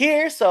two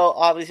here, so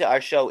obviously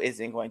our show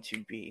isn't going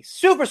to be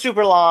super,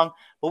 super long,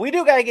 but we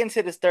do got to get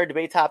into this third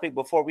debate topic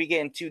before we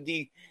get into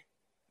the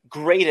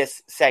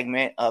greatest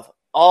segment of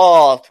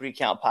all 3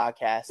 Count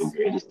podcasts.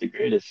 The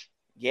greatest.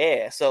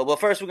 Yeah, so, but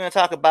first we're going to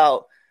talk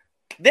about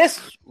this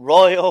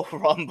Royal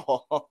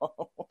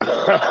Rumble.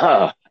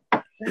 Oh.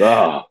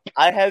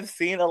 I have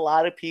seen a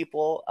lot of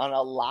people on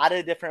a lot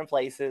of different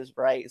places,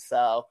 right?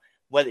 So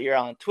whether you're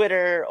on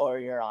Twitter or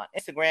you're on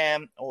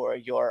Instagram or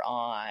you're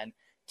on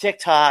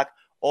TikTok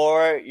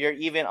or you're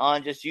even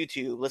on just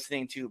YouTube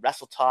listening to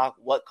Wrestle Talk,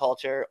 What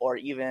Culture, or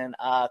even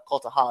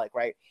Cultaholic,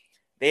 right?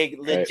 They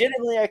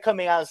legitimately are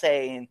coming out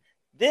saying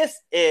this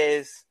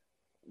is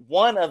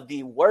one of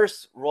the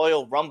worst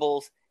Royal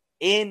Rumbles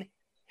in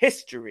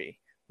history,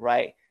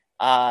 right?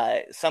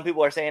 Some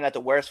people are saying that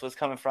the worst was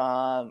coming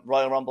from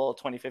Royal Rumble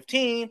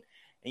 2015.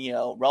 And, you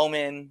know,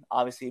 Roman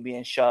obviously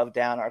being shoved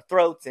down our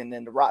throats and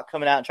then The Rock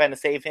coming out and trying to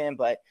save him,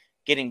 but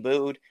getting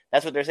booed.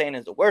 That's what they're saying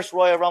is the worst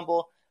Royal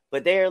Rumble.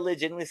 But they are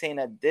legitimately saying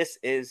that this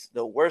is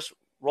the worst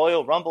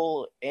Royal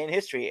Rumble in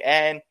history.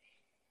 And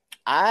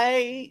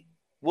I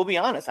will be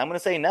honest. I'm going to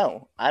say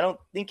no. I don't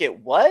think it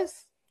was.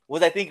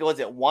 Was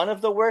it one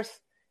of the worst?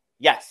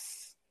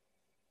 Yes.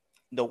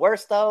 The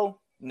worst, though?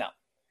 No.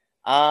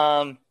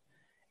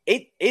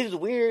 It is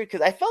weird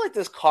because I felt like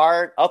this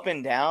card up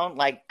and down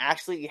like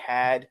actually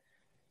had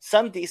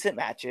some decent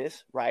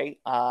matches, right?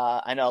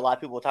 I know a lot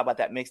of people will talk about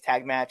that mixed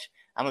tag match.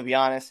 I'm gonna be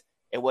honest,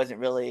 it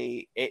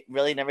really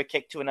never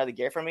kicked to another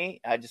gear for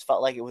me. I just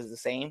felt like it was the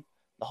same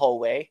the whole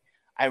way.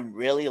 I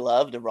really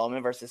loved the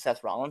Roman versus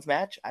Seth Rollins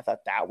match. I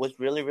thought that was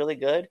really, really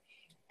good.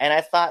 And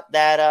I thought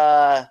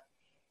that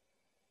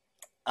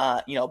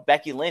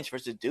Becky Lynch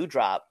versus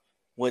Doudrop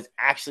was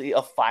actually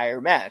a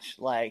fire match.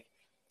 Like,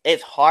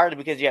 it's hard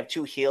because you have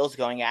two heels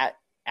going at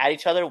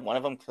each other. One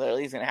of them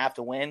clearly is going to have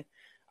to win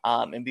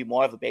and be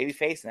more of a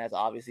babyface, and that's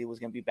obviously was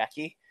going to be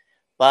Becky.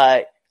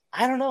 But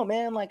I don't know,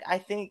 man. Like, I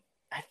think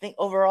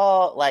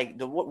overall, like,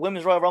 the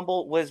Women's Royal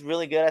Rumble was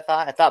really good.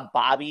 I thought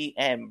Bobby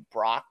and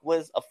Brock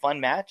was a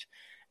fun match.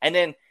 And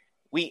then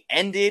we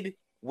ended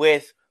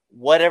with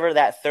whatever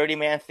that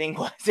 30-man thing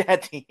was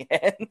at the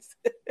end.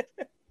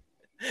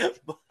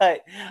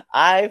 But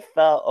I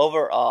felt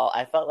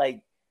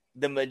like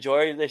the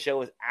majority of the show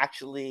was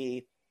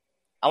actually,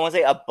 I want to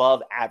say,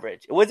 above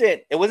average. It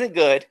wasn't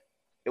good,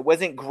 it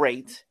wasn't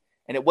great,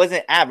 and it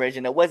wasn't average,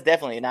 and it was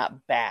definitely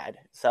not bad.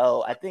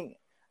 So I think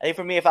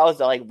for me, if I was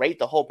to like rate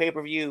the whole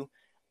pay-per-view,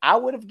 I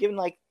would have given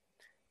like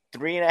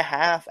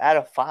 3.5 out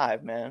of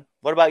 5, man.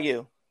 What about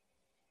you?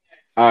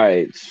 All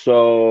right,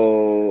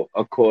 so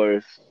of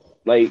course,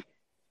 like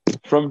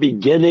from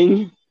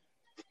beginning,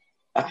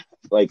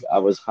 like I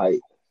was hyped.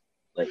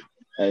 Like,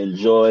 I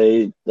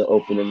enjoyed the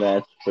opening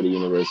match for the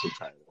Universal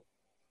title.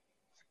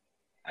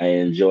 I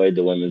enjoyed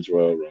the Women's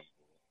Royal Rumble.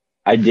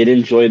 I did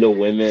enjoy the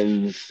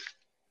women's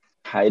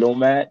title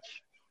match.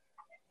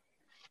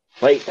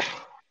 Like,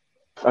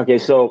 okay,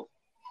 so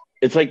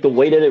it's like the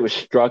way that it was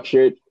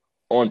structured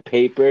on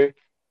paper,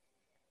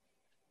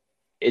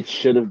 it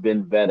should have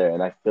been better.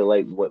 And I feel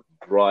like what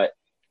brought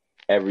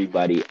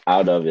everybody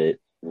out of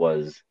it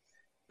was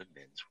the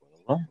Men's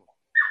Royal Rumble.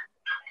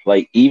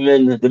 Like,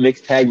 even the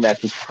mixed tag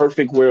match was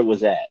perfect where it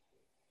was at.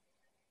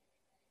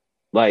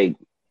 Like,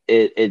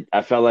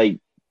 I felt like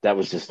that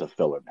was just a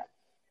filler match.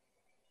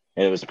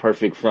 And it was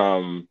perfect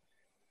from,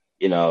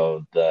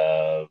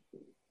 the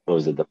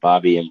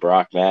Bobby and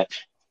Brock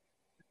match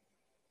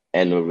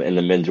and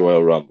the Men's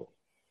Royal Rumble.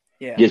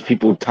 Yeah. Gives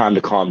people time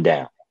to calm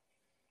down.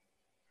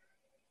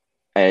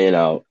 And,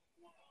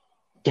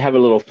 have a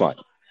little fun.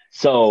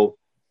 So,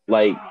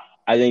 like,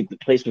 I think the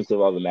placements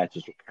of all the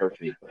matches were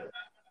perfect.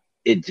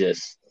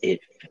 It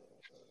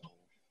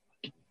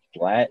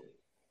flat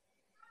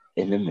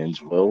in the Men's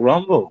Royal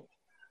Rumble.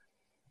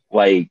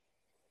 Like,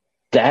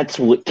 that's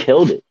what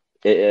killed it.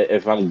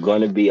 If I'm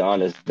going to be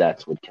honest,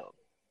 that's what killed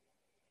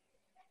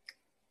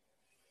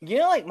it. You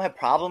know, like, my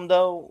problem,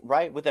 though,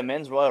 right, with the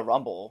Men's Royal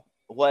Rumble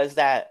was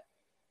that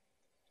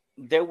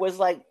there was,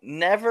 like,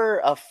 never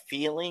a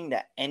feeling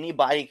that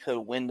anybody could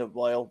win the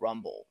Royal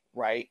Rumble,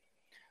 right?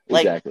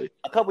 Like, exactly.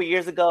 A couple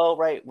years ago,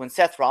 right, when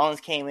Seth Rollins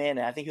came in,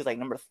 and I think he was, like,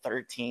 number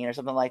 13 or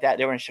something like that,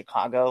 they were in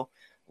Chicago.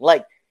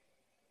 Like,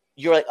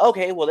 you're like,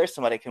 okay, well, there's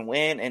somebody can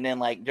win. And then,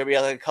 like, there'd be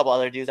like a couple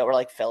other dudes that were,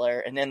 like, filler.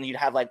 And then you'd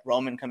have, like,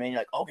 Roman come in.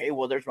 You're like, okay,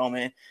 well, there's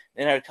Roman.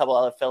 Then there are a couple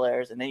other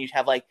fillers. And then you'd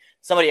have, like,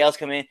 somebody else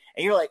come in.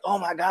 And you're like, oh,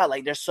 my God,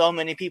 like, there's so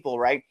many people,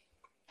 right?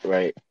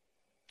 Right.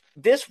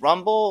 This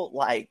Rumble,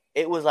 like,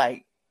 it was,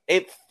 like,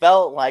 it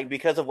felt like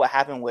because of what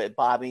happened with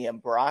Bobby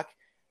and Brock,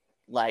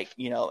 like,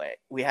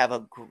 we have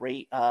a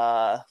great,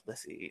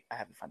 let's see. I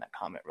have to find that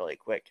comment really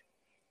quick.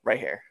 Right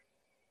here.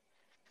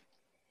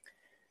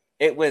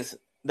 It was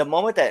the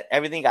moment that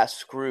everything got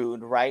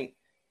screwed, right?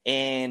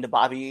 in the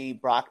Bobby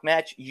Brock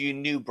match, you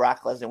knew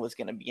Brock Lesnar was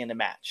going to be in the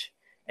match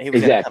and he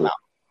was going to come out,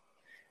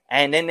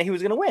 and then he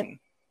was going to win,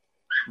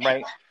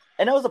 right?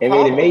 And that was a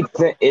problem.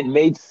 It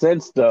made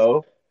sense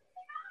though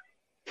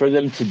for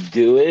them to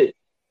do it,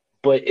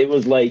 but it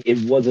was like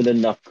it wasn't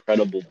enough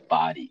credible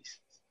bodies,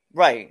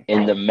 right,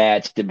 in the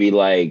match to be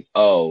like,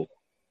 oh,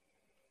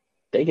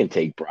 they can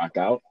take Brock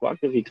out. Fuck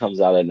if he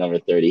comes out at number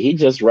 30. He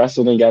just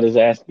wrestled and got his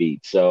ass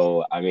beat.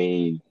 So I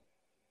mean,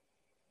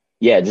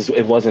 yeah,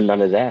 it wasn't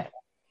none of that.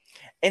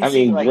 And I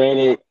mean,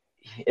 granted,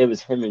 it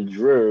was him and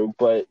Drew,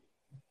 but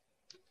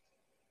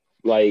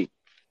like,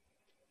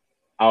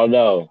 I don't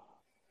know.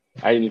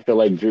 I didn't feel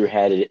like Drew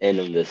had it in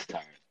him this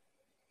time.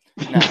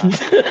 Nah.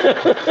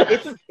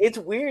 It's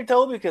weird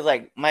though, because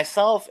like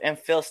myself and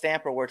Phil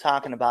Stamper were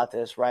talking about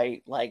this,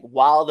 right? Like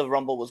while the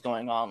Rumble was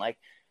going on, like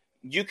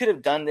you could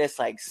have done this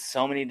like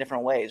so many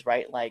different ways,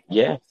 right? Like,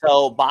 yeah.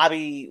 So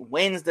Bobby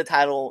wins the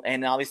title,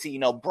 and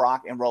obviously,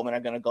 Brock and Roman are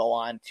going to go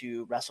on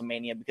to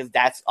WrestleMania because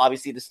that's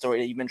obviously the story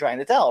that you've been trying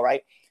to tell,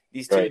 right?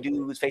 These two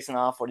dudes facing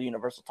off for the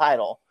Universal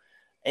title.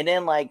 And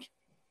then like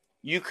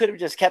you could have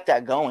just kept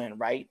that going,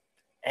 right?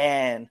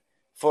 And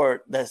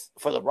for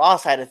the Raw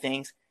side of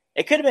things,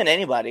 it could have been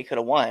anybody could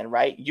have won,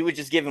 right? You would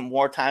just give him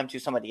more time to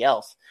somebody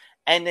else.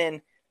 And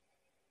then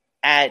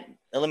at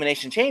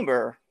Elimination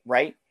Chamber,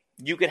 right,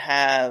 you could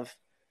have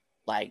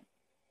like,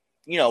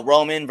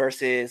 Roman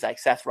versus like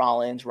Seth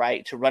Rollins,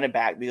 right, to run it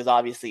back because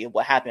obviously of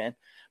what happened.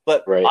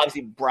 But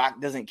obviously Brock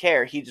doesn't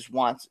care. He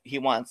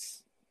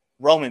wants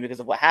Roman because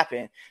of what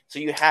happened. So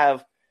you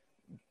have,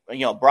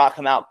 Brock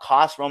come out,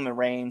 cost Roman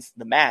Reigns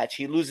the match.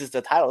 He loses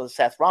the title to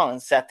Seth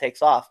Rollins. Seth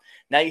takes off.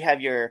 Now you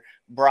have your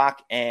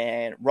Brock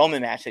and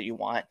Roman match that you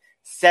want.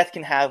 Seth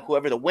can have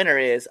whoever the winner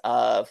is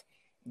of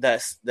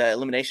the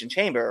Elimination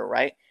Chamber,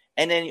 right?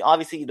 And then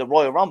obviously the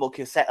Royal Rumble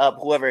can set up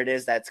whoever it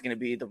is that's going to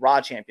be the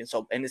Raw champion.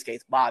 So in this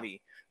case,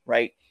 Bobby,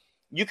 right?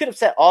 You could have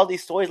set all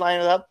these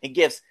storylines up and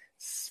gives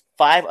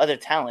 5 other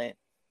talent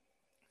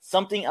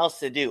something else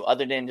to do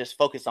other than just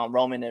focus on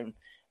Roman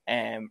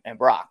and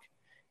Brock.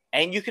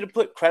 And you could have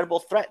put credible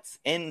threats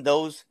in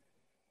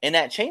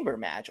that chamber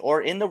match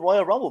or in the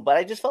Royal Rumble. But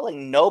I just felt like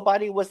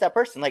nobody was that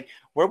person. Like,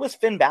 where was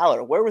Finn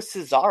Balor? Where was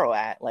Cesaro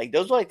at? Like,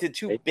 those were like the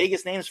 2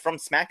 biggest names from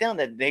SmackDown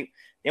that they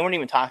weren't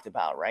even talked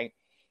about, right?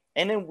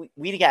 And then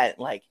we got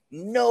like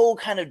no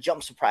kind of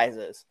jump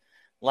surprises.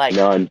 Like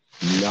none.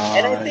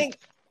 And I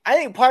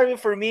think part of it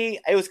for me,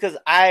 it was because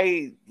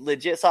I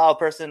legit saw a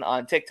person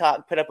on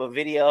TikTok put up a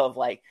video of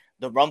like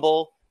the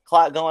Rumble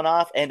clock going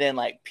off and then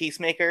like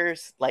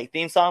Peacemaker's like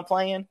theme song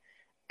playing.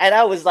 And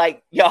I was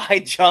like, yo, I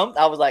jumped.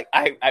 I was like,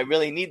 I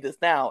really need this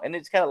now. And it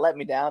just kind of let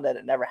me down that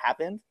it never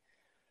happened.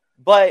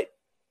 But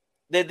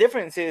the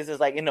difference is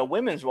like in the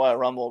women's Royal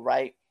Rumble,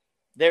 right?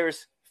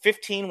 There's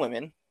 15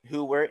 women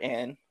who were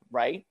in,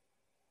 right?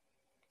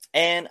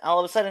 And all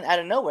of a sudden, out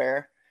of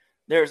nowhere,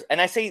 there's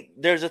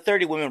a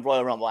 30 women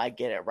Royal Rumble. I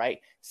get it, right?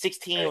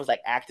 16 was like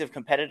active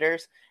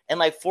competitors, and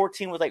like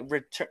 14 was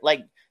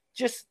like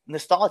just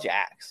nostalgia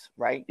acts,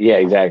 right? Yeah,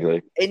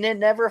 exactly. And it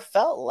never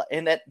felt like,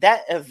 and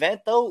that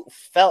event though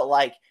felt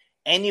like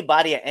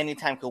anybody at any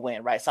time could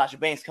win, right? Sasha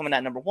Banks coming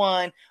out number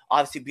 1,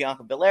 obviously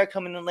Bianca Belair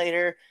coming in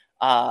later.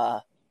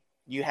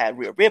 You had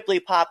Rhea Ripley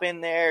pop in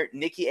there,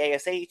 Nikki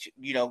ASH,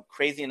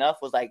 crazy enough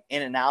was like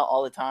in and out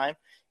all the time.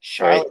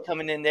 Charlotte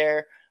coming in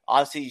there.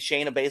 Obviously,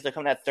 Shayna Baszler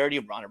coming at 30,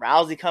 Ronda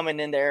Rousey coming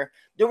in there.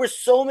 There were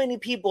so many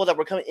people that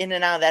were coming in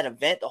and out of that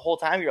event the whole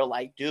time. You're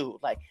like, dude,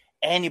 like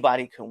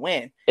anybody can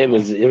win. It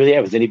was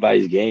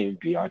anybody's game.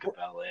 Bianca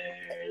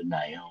Belair,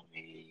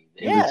 Naomi.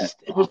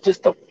 It was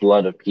just a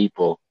flood of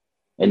people.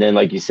 And then,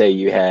 like you say,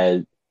 you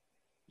had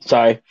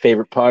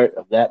favorite part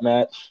of that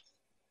match,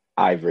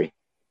 Ivory,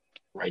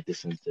 right to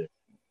center.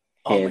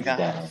 Oh my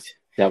gosh.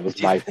 That was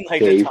my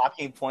favorite. The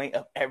talking point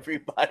of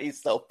everybody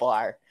so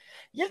far.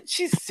 Yeah,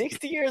 she's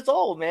 60 years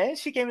old, man.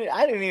 She came in.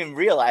 I didn't even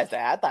realize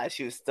that. I thought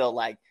she was still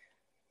like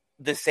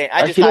the same.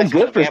 She looked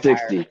good for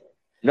 60.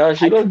 No,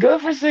 she looked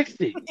good for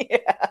 60.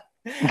 Yeah.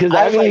 Because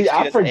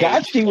I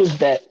forgot she was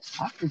that.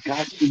 I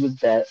forgot she was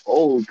that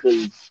old.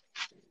 Because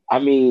I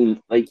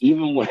mean, like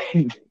even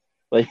when,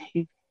 like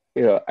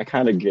I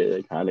kind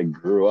of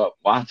grew up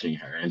watching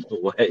her in a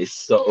way.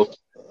 So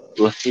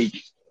like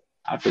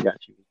I forgot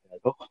she was that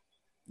old.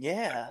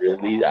 Yeah.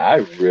 I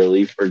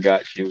really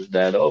forgot she was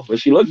that old, but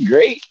she looked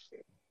great.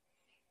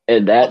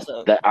 And that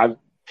I'm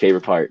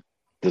favorite part.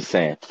 Just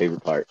saying,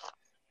 favorite part.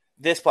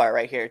 This part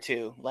right here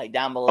too, like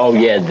down below. Oh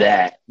yeah,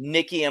 that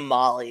Nikki and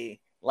Molly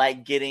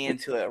like getting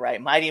into it,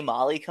 right? Mighty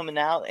Molly coming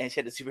out and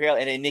she had the superhero,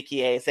 and then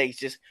Nikki ASH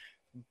just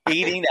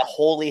beating the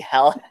holy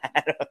hell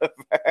out of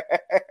her.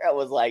 I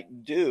was like,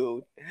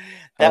 dude,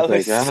 that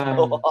was so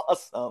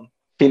awesome.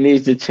 She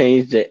needs to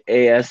change the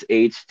ASH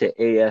to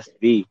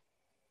ASV.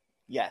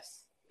 Yes.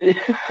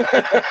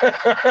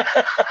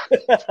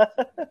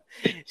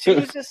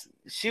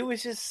 She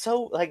was just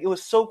so like, it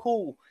was so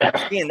cool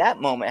seeing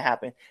that moment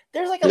happen.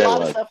 There's like a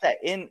lot of stuff that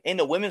in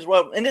the women's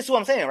Royal, and this is what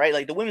I'm saying, right?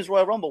 Like the women's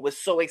Royal Rumble was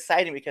so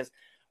exciting because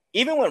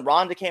even when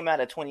Ronda came out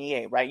at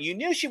 28, right? You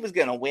knew she was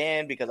gonna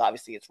win because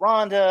obviously it's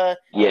Ronda.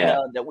 Yeah.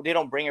 They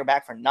don't bring her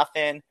back for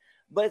nothing.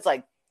 But it's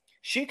like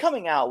she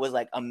coming out was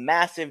like a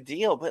massive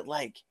deal. But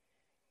like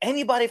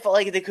anybody felt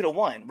like they could have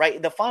won,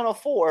 right? The final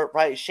four,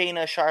 right?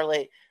 Shayna,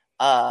 Charlotte,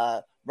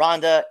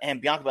 Ronda,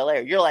 and Bianca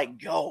Belair. You're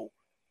like, yo,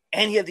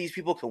 any of these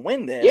people can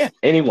win this. Yeah,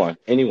 anyone.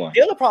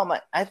 The other problem,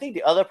 I think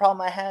the other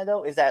problem I had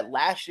though is that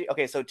last year,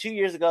 okay, so 2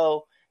 years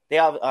ago,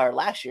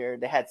 last year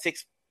they had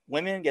 6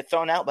 women get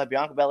thrown out by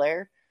Bianca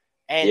Belair,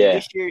 and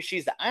this year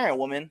she's the Iron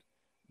Woman,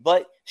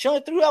 but she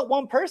only threw out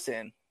one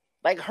person,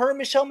 like her and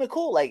Michelle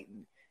McCool, like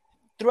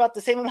threw out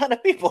the same amount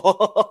of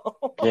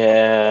people.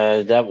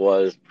 Yeah, that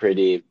was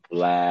pretty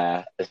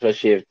blah,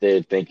 especially if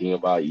they're thinking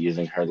about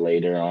using her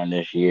later on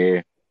this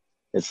year.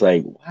 It's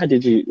like, why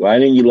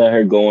didn't you let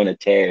her go on a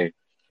tear?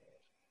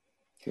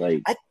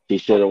 Like, she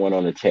should have went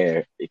on a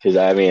tear. Because,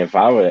 I mean, if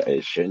I were,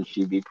 shouldn't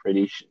she be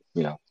pretty,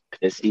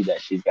 pissy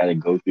that she's got to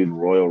go through the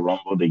Royal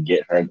Rumble to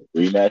get her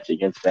rematch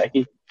against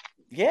Becky?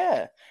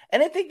 Yeah.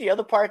 And I think the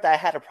other part that I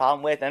had a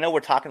problem with, I know we're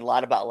talking a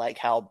lot about like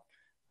how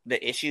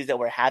the issues that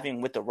we're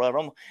having with the Royal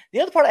Rumble. The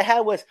other part I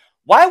had was,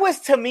 why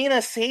was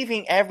Tamina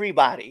saving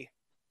everybody?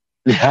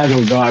 I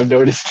don't know. I've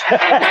noticed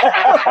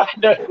that.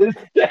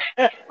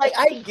 Like,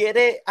 I get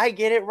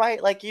it,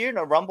 right? Like, you're in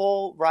a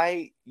Rumble,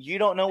 right? You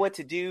don't know what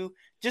to do.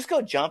 Just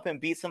go jump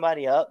and beat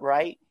somebody up,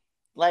 right?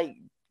 Like,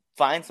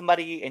 find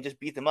somebody and just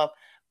beat them up.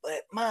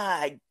 But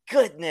my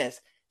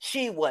goodness,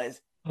 she was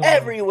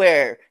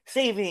everywhere,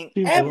 saving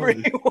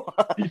everyone.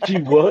 She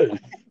was.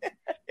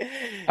 I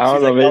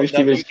don't know. Maybe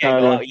she was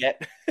trying to.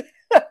 Yet.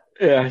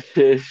 Yeah,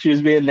 she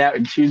was being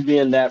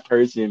that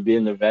person,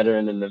 being the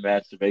veteran in the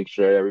match to make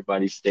sure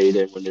everybody stayed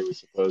in when they were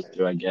supposed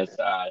to. I guess.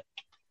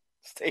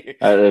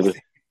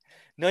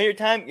 Know your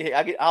time.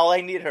 All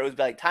I needed her was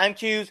like time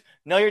cues.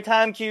 Know your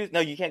time cues.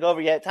 No, you can't go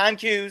over yet. Time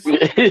cues.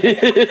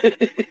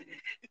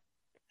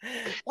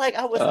 Like,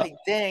 I was like,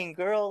 dang,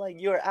 girl, like,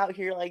 you're out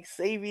here like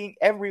saving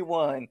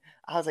everyone.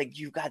 I was like,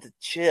 you got to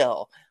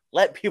chill.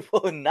 Let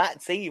people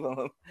not save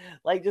them.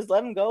 Like, just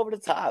let them go over the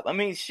top. I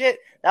mean, shit,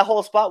 that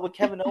whole spot with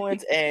Kevin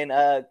Owens and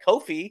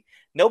Kofi,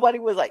 nobody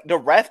was like, the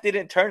ref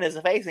didn't turn his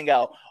face and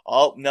go,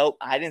 oh, nope,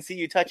 I didn't see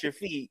you touch your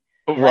feet.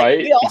 Right. Like,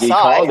 we all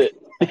saw it.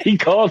 He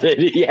called it.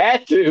 He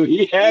had to.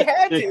 He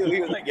had to.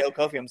 He was like, yo,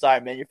 Kofi, I'm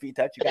sorry, man. Your feet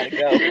touch. You got to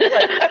go.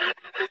 Like,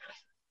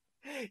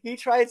 he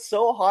tried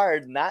so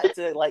hard not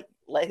to, like,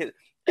 let his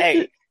 –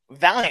 hey,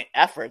 valiant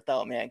effort,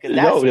 though, man. Because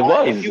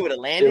if you would have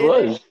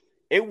landed,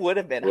 it would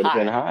have been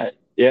hot.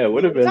 Yeah, it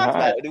would have been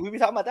hot. We'd be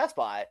talking about that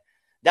spot.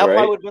 That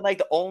probably would have been, like,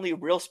 the only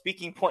real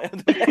speaking point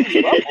of the men's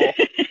Rumble.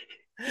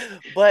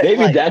 But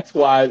maybe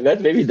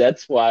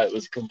that's why it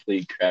was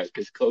complete crap,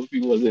 because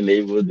Kofi wasn't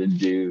able to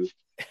do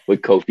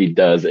what Kofi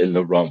does in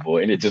the Rumble,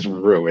 and it just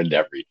ruined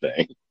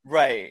everything.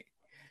 Right.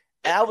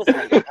 And I was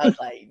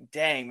like,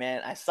 dang,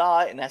 man. I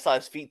saw it, and I saw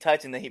his feet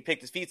touch, and then he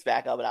picked his feet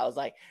back up, and I was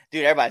like,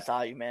 dude, everybody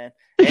saw you, man.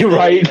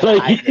 Right.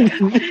 Like,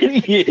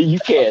 yeah, you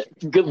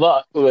can't. Good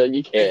luck, but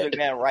you can't.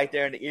 Man, right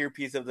there in the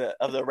earpiece of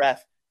the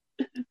ref.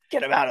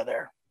 Get him out of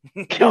there.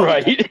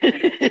 Right.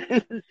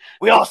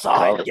 We all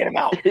saw it. Get him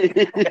out.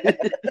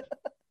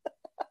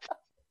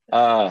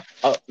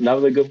 Now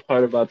the good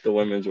part about the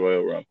Women's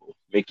Royal Rumble,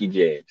 Mickie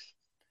James.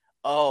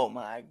 Oh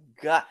my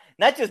God.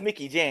 Not just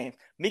Mickie James.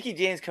 Mickie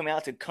James coming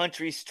out to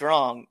Country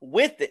Strong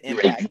with the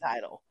Impact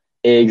title.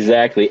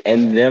 Exactly.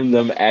 And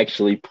them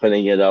actually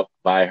putting it up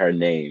by her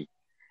name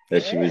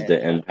that she was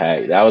the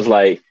Impact. I was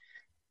like,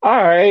 all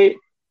right.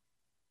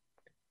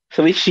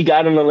 So at least she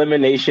got an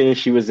elimination and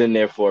she was in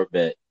there for a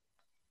bit.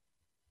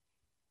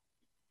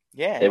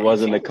 Yeah. It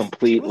wasn't a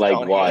complete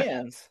like what.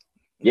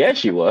 Yeah,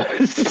 she was.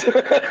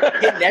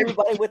 Hitting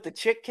everybody with the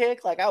chick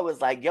kick. Like, I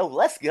was like, yo,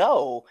 let's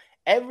go.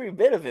 Every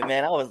bit of it,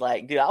 man. I was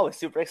like, dude, I was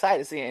super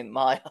excited seeing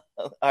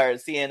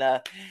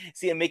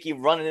Mickie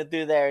running it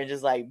through there and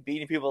just like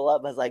beating people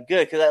up. I was like,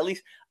 good, because at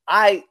least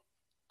I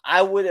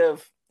would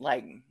have,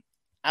 like,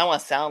 I don't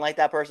want to sound like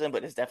that person,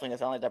 but it's definitely gonna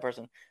sound like that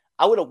person.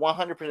 I would have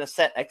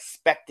 100%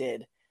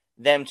 expected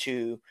them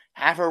to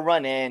have her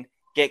run in,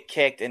 get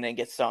kicked, and then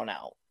get thrown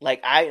out.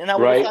 Like, I would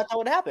have thought that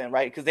would happen,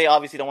 right? Because they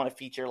obviously don't want to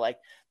feature like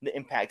the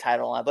Impact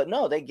title on, but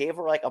no, they gave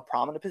her like a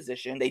prominent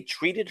position. They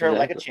treated her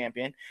like a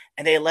champion,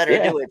 and they let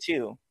her do it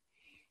too.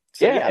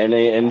 So,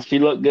 and she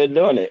looked good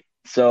doing it.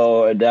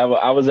 So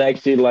I was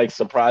actually like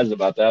surprised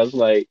about that. I was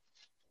like,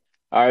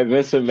 all right,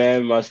 Vince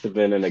McMahon must have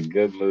been in a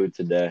good mood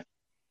today.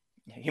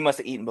 He must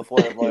have eaten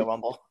before the Royal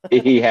Rumble.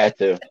 He had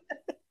to.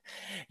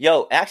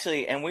 Yo,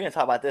 actually, and we're gonna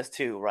talk about this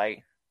too,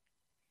 right?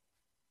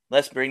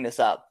 Let's bring this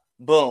up.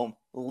 Boom,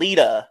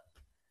 Lita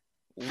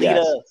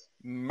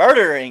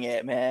murdering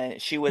it, man.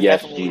 She was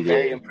definitely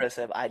very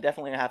impressive. I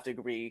definitely have to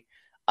agree.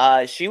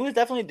 She was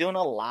definitely doing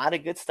a lot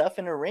of good stuff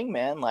in the ring,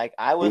 man. Like,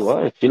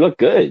 she looked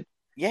good.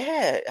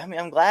 Yeah, I mean,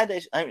 I'm glad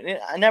that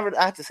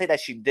I have to say that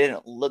she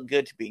didn't look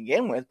good to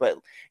begin with, but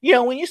you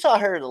know, when you saw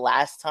her the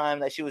last time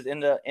that she was in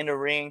the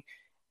ring,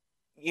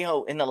 you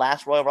know, in the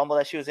last Royal Rumble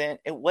that she was in,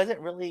 it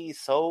wasn't really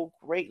so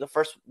great. The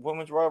first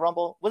Women's Royal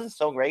Rumble wasn't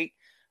so great,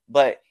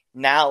 but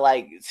now,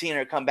 like, seeing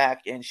her come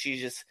back and she's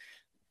just,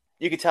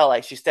 you could tell,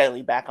 like, she's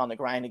steadily back on the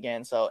grind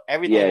again. So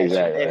everything Yeah, that she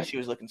exactly. did, she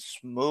was looking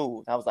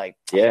smooth. I was like,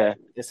 Yeah,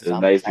 it's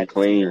I'm nice and excited to see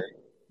clean.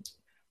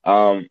 her.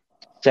 Um,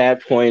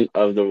 Sad point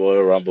of the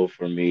Royal Rumble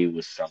for me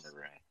was Summer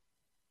Rae.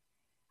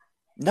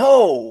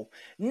 No,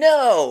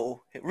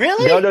 No,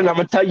 really? no, no. I'm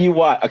gonna tell you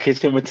why. Okay,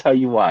 so I'm gonna tell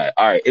you why.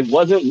 All right, it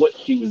wasn't what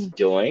she was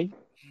doing.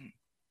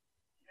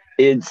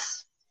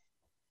 It's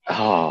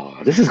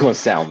this is gonna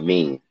sound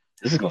mean.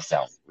 This is gonna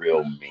sound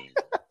real mean.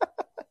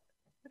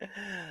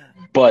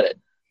 But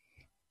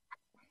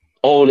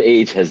old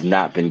age has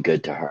not been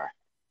good to her.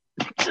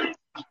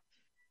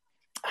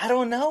 I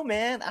don't know,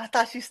 man. I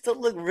thought she still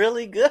looked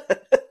really good.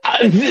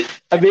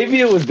 Maybe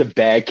it was the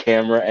bad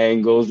camera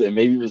angles, and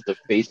maybe it was the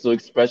facial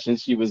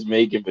expressions she was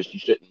making, but she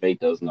shouldn't make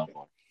those no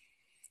more.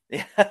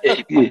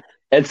 Yeah.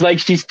 It's like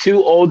she's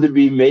too old to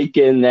be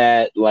making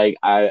that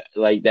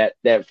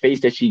that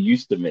face that she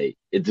used to make.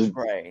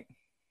 Right.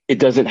 It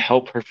doesn't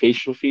help her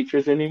facial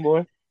features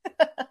anymore.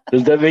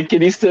 Does that make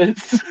any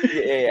sense?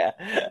 Yeah.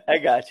 I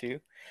got you.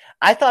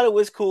 I thought it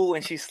was cool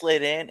when she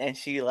slid in and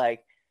she,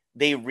 like,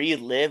 they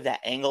relived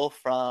that angle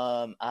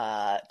from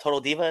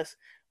Total Divas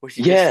where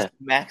she Yeah. just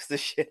smacks the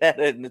shit out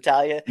of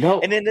Natalia. No.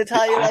 And then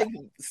Natalia, like,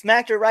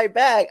 smacked her right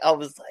back. I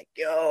was like,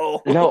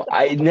 yo. No,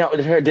 I know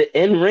her the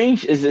in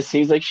range is it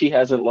seems like she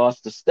hasn't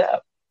lost a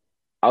step.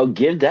 I'll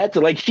give that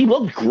to she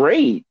looked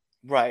great.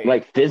 Right.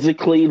 Like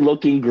physically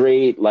looking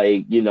great,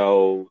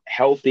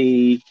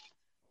 healthy.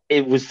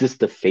 It was just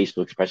the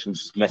facial expression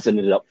just messing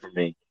it up for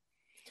me.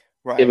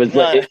 Right. It was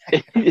No,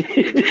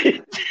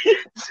 it,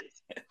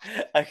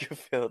 I can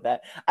feel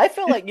that. I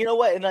feel like, you know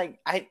what? And like,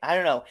 I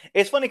don't know.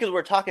 It's funny because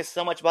we're talking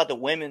so much about the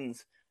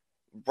women's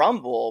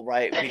Rumble,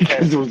 right? because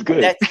Because it was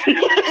good.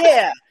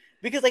 yeah.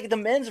 Because like the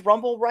men's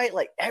Rumble, right?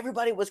 Like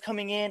everybody was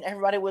coming in.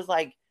 Everybody was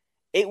like,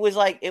 it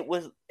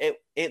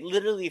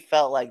literally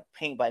felt like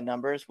paint by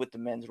numbers with the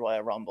men's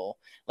Royal Rumble.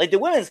 Like the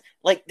women's,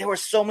 like there were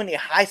so many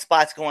high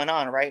spots going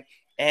on, right?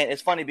 And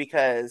it's funny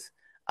because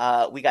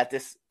we got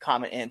this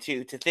comment in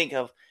too to think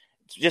of,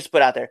 just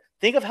put out there.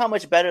 Think of how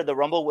much better the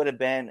Rumble would have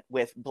been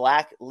with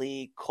Black,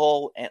 Lee,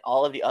 Cole, and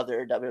all of the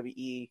other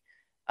WWE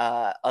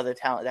other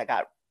talent that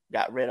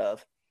got rid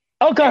of.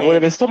 Oh god, it would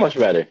have And been so much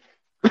better.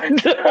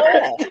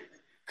 oh yeah,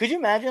 could you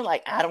imagine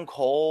like Adam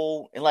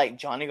Cole and like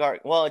Johnny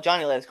Well,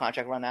 Johnny let his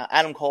contract run out.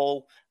 Adam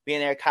Cole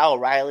being there, Kyle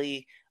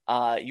O'Reilly.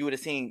 You would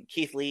have seen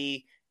Keith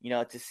Lee. To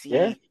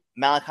Yeah. see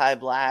Malachi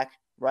Black,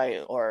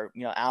 right, or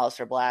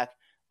Aleister Black,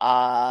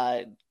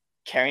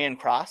 Karrion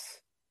Kross,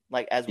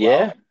 like as well.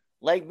 Yeah.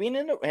 Like being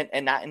in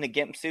and not in the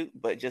gimp suit,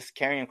 but just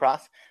Karrion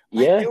Kross.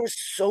 Like Yeah. there was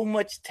so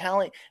much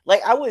talent.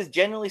 Like I was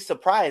genuinely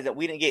surprised that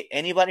we didn't get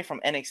anybody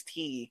from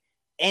NXT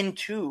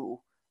into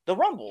the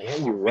Rumble. Yeah,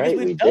 you're Because right.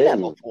 we've We done that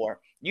didn't. before.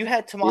 You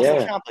had Tommaso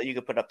Yeah. Ciampa you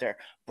could put up there.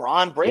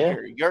 Braun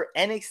Breaker, your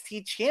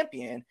NXT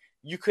champion,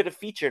 you could have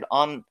featured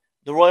on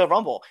the Royal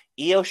Rumble.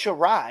 Io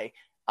Shirai.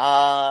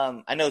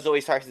 I know Zoe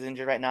Starks is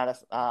injured right now.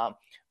 That's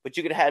but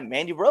you could have had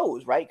Mandy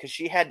Rose, right? Because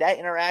she had that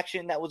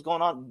interaction that was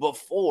going on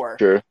before.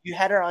 Sure. You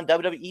had her on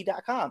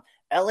WWE.com.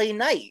 LA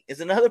Knight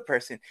is another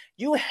person.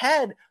 You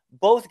had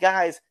both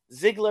guys,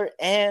 Ziggler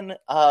and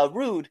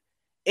Rude,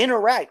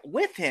 interact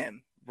with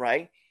him,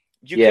 right?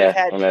 You could have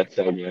had on that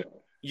segment.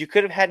 You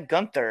could have had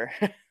Gunther,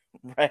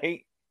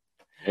 right?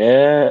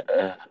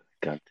 Yeah.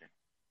 Gunther.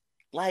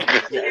 Like,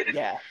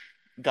 yeah,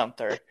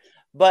 Gunther.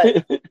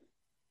 But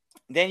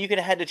then you could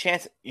have had the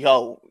chance.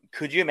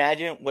 Could you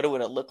imagine what it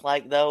would have looked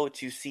like though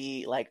to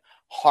see like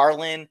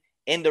Harlan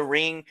in the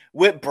ring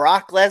with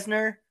Brock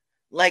Lesnar?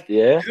 Like,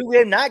 Yeah. could we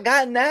have not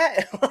gotten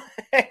that?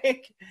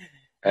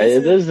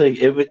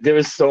 There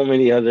was so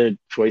many other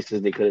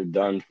choices they could have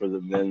done for the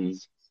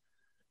men's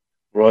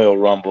Royal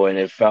Rumble, and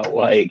it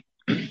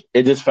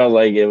just felt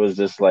like it was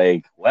just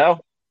like,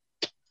 well,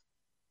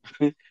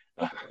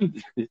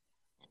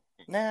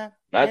 Nah,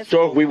 not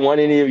sure if we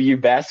want any of you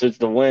bastards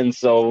to win,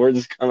 so we're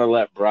just gonna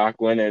let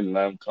Brock win it and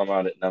let him come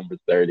out at number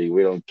 30.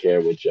 We don't care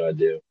what y'all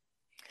do.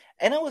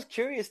 And I was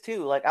curious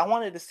too. Like, I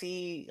wanted to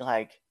see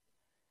like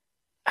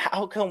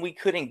how come we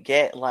couldn't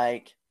get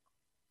like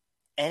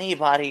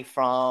anybody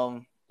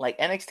from like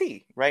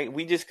NXT, right?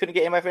 We just couldn't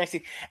get anybody from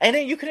NXT. And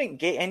then you couldn't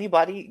get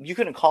anybody, you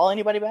couldn't call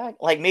anybody back.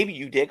 Like maybe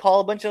you did call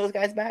a bunch of those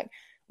guys back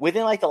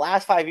within like the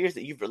last 5 years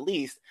that you've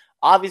released.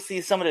 Obviously,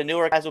 some of the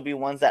newer guys will be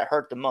ones that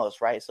hurt the most,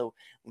 right? So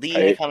Lee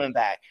ain't coming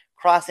back,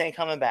 Cross ain't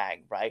coming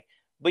back, right?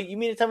 But you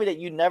mean to tell me that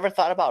you never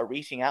thought about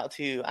reaching out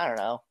to, I don't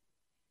know.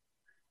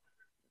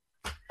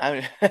 I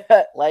mean,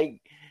 like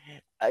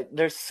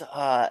there's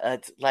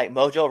like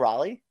Mojo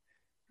Rawley,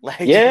 like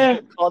Yeah,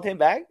 you called him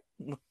back.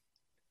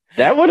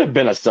 that would have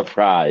been a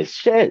surprise.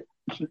 Shit.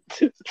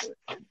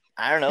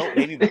 I don't know,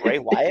 maybe Bray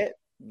Wyatt.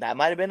 That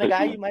might have been a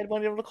guy you might have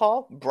been able to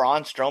call.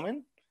 Braun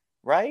Strowman,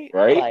 right?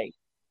 Right. Like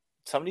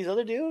some of these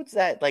other dudes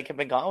that like have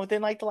been gone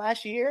within like the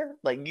last year.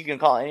 Like you can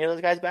call any of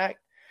those guys back,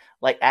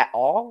 like at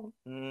all.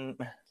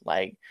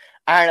 Like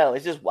I don't know.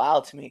 It's just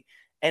wild to me.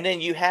 And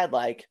then you had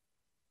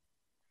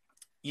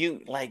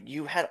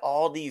you had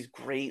all these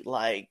great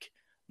like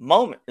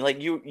moment.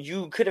 Like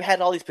you could have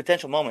had all these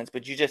potential moments,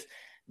 but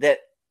that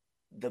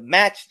the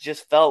match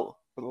just felt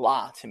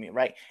blah to me,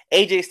 right?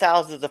 AJ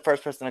Styles is the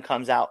first person that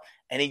comes out,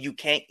 and then you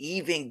can't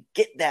even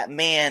get that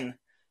man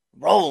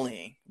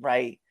rolling,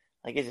 right?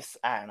 Like it just,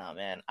 I don't know,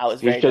 man. I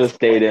was He very should have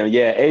stayed disappointed. in.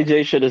 Yeah,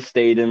 AJ should have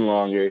stayed in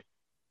longer.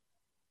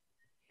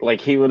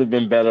 Like he would have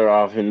been better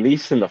off at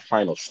least in the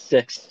final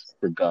 6,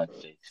 for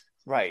God's sake.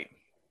 Right.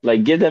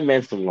 Like give that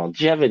man some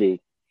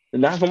longevity.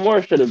 And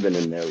Nakamura should have been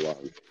in there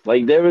longer.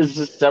 Like there was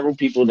just several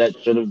people that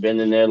should have been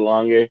in there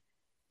longer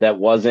that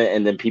wasn't,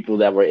 and then people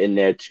that were in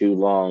there too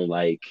long,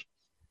 like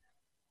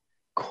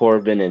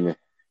Corbin and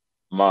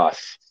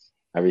Moss.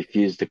 I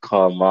refuse to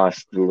call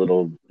Moss the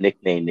little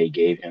nickname they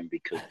gave him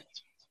because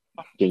it's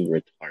fucking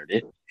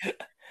retarded.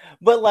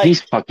 But like,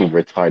 He's fucking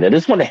retarded. I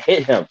just want to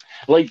hit him.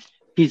 Like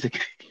he's a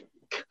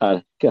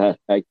God,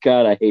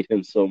 I hate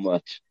him so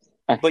much.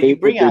 I but you hate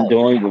what bring they're out,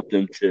 doing with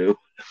him too.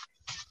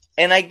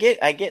 and I get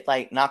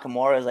like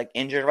Nakamura is like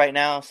injured right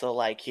now, so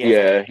like he has like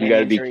Yeah, an you got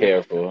to be injury,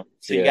 careful.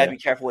 so you got to be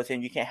careful with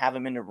him. You can't have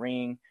him in the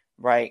ring,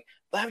 right?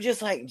 But I'm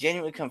just like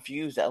genuinely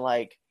confused that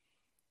like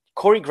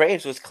Corey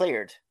Graves was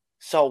cleared,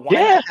 so why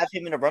Yeah, not have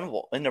him in the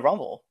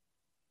Rumble?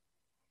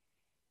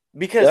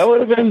 Because that would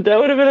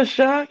have been a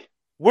shock.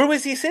 where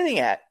was he sitting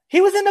at?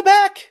 He was in the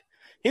back.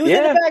 He was in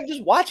the Yeah, back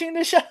just watching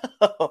the show.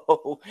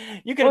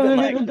 You could have been wasn't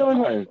like, even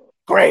doing nothing.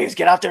 Graves,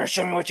 get out there and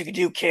show me what you can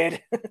do,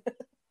 kid.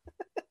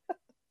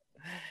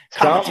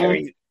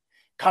 Something.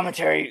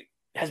 Commentary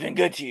has been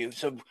good to you,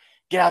 so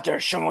get out there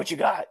and show me what you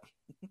got.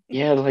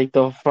 Yeah, like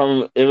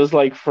it was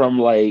like from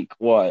like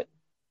what?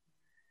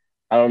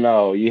 I don't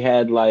know. You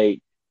had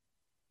like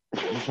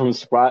from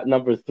spot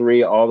number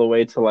 3 all the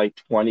way to like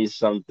 20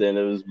 something.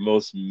 It was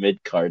most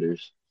mid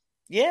carders.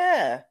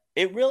 Yeah,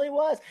 it really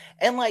was.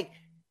 And like,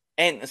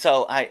 and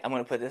so I'm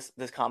gonna put this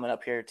comment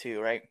up here too,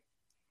 right?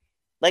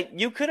 Like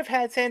you could have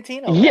had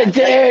Santino Yeah,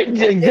 back.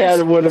 Like,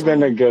 that would have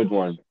been a good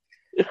one.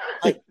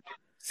 like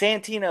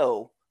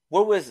Santino,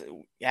 where was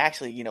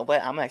actually, you know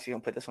what? I'm actually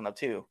gonna put this one up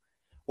too.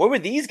 Where were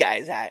these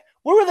guys at?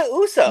 Where were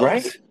the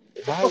Right?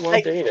 Usos? Why weren't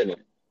Like, they in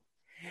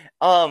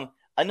it?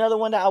 another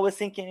one that I was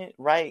thinking,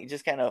 right,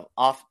 just kind of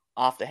off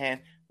the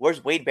hand.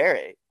 Where's Wade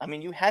Barrett? I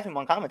mean, you have him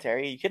on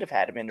commentary. You could have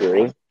had him in the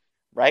ring,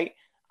 right?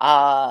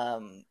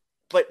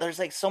 But there's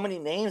like so many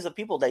names of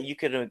people that you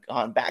could have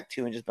gone back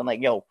to and just been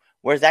like, yo,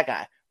 where's that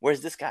guy?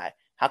 Where's this guy?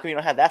 How come you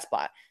don't have that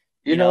spot?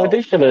 You know,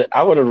 they should have.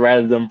 I would have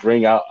rather them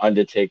bring out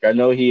Undertaker. I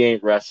know he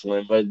ain't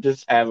wrestling, but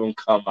just have him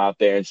come out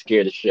there and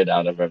scare the shit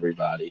out of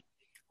everybody.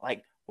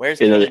 Like, where's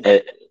You know,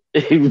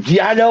 Kane?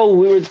 yeah, I know.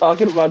 We were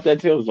talking about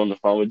that too. I was on the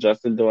phone with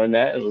Justin doing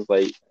that. It was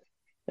like,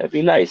 that'd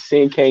be nice.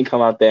 Seeing Kane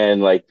come out there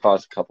and like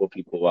toss a couple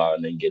people out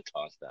and then get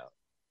tossed out.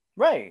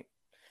 Right.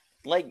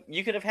 Like,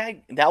 you could have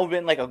had that would have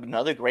been like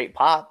another great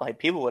pop. Like,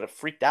 people would have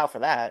freaked out for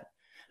that.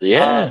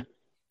 Yeah.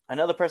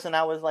 Another person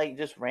I was like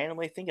just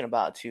randomly thinking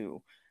about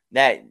too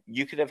that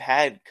you could have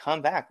had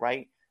come back,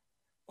 right?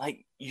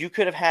 Like, you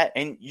could have had,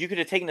 and you could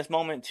have taken this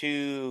moment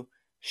to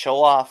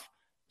show off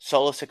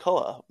Solo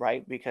Sikoa,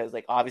 right? Because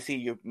like obviously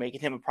you're making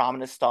him a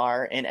prominent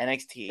star in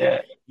NXT.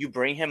 Yeah. You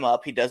bring him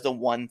up, he does the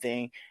one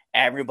thing.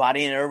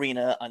 Everybody in the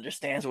arena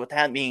understands what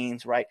that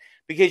means, right?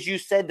 Because you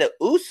said the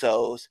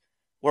Usos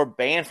were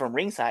banned from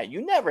ringside.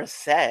 You never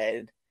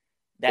said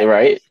that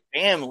Right.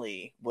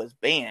 family was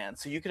banned.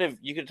 So you could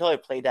totally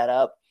played that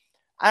up.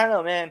 I don't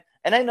know, man.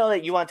 And I know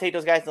that you want to take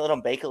those guys and let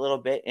them bake a little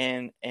bit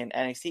in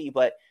NXT,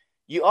 but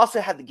you also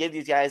have to give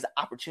these guys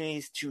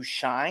opportunities to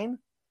shine.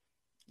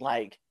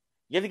 Like,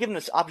 you have to give them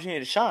this opportunity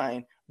to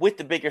shine with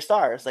the bigger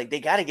stars. Like,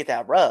 they got to get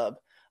that rub.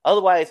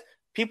 Otherwise,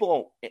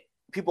 people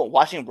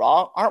watching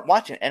Raw aren't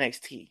watching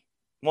NXT.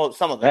 Well,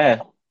 some of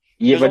them.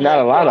 Yeah, There's but not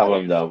a only lot of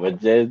them though.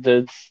 But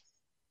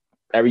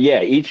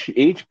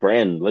each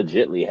brand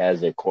legitly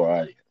has their core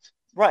audience.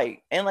 Right.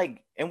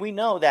 And we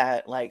know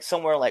that like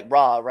somewhere like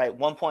Raw, right,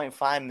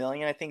 1.5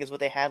 million I think is what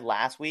they had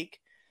last week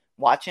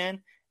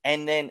watching.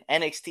 And then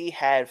NXT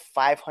had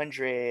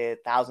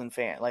 500,000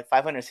 fans, like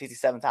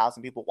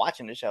 567,000 people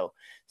watching the show.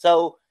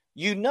 So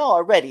you know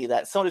already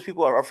that some of these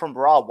people are from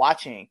Raw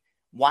watching.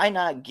 Why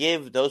not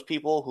give those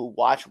people who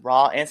watch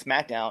Raw and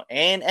SmackDown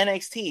and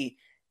NXT,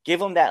 give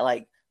them that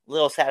like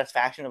little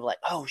satisfaction of like,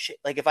 oh shit,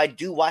 like if I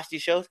do watch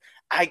these shows,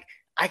 I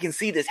can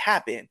see this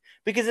happen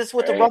because it's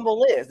what the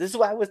Rumble is. This is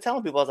what I was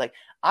telling people. I was like,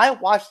 I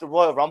watch the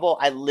Royal Rumble.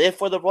 I live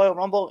for the Royal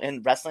Rumble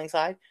in wrestling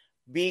side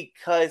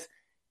because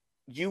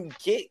you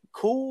get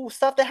cool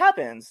stuff that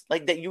happens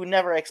like that you would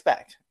never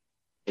expect.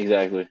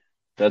 Exactly.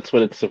 That's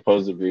what it's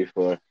supposed to be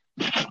for.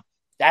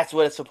 That's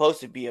what it's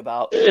supposed to be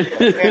about.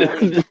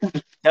 Apparently,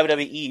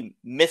 WWE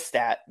missed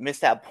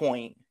that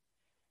point.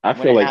 I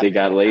feel like they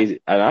got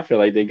lazy, and I feel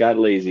like they got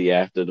lazy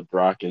after the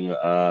Brock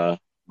and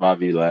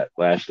Bobby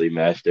Lashley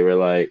match. They were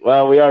like,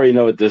 "Well, we already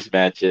know what this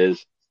match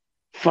is.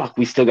 Fuck,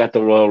 we still got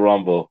the Royal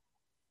Rumble.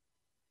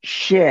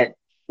 Shit,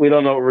 we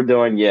don't know what we're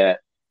doing yet.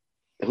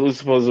 Who's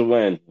supposed to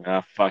win?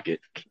 Ah, fuck it.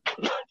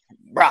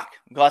 Brock,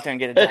 go out there and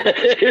get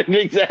it done."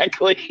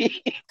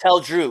 Exactly. Tell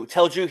Drew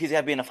he's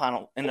got to be in the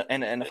final in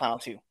the final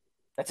two.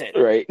 That's it.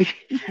 Right.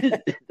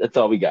 That's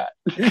all we got.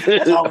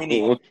 That's all we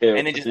need. We'll care,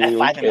 And then just we'll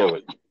F5 him care out.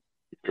 with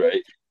you.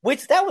 Right.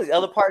 Which that was the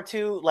other part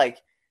too. Like,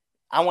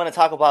 I want to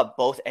talk about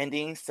both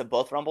endings to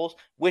both Rumbles,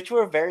 which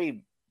were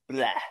very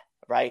blah,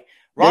 right?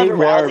 They Ronda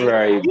were Rousey,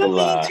 very you mean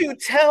blah. to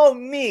tell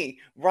me,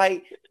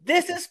 right?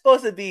 This is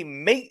supposed to be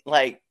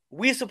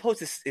we're supposed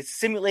to, it's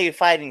simulated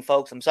fighting,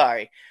 folks. I'm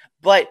sorry.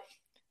 But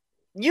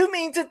you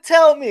mean to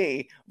tell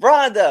me,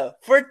 Ronda,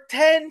 for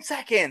 10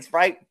 seconds,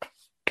 right?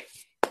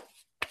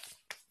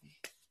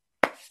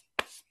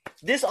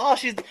 This all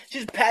she's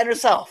patting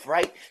herself,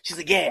 right? She's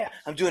like, yeah,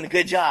 I'm doing a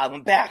good job.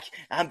 I'm back.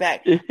 And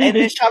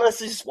then Charlotte's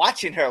just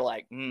watching her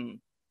like,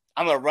 I'm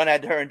gonna run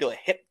at her and do a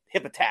hip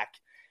attack.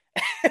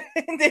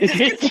 And then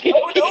just get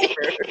thrown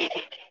over.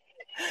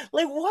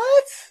 Like,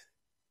 what?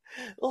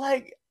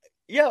 Like,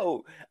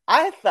 yo,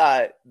 I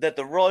thought that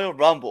the Royal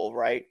Rumble,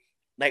 right?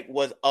 Like,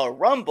 was a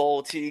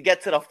rumble till you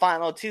get to the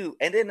final two,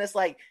 and then it's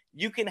like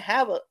you can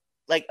have a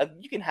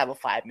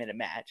 5-minute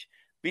match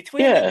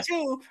between the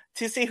two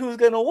to see who's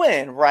gonna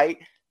win, right?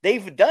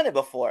 They've done it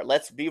before.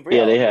 Let's be real.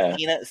 Yeah, they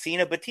have.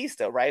 Cena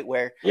Batista, right?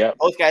 Where Yep.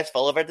 both guys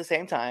fell over at the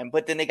same time,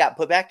 but then they got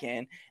put back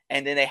in,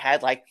 and then they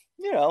had like,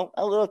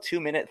 a little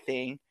 2-minute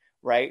thing,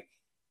 right?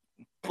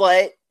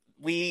 But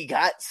we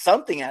got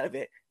something out of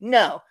it.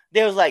 No,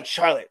 there was like,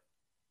 Charlotte,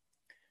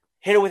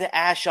 hit her with an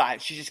ass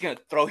shot. She's just gonna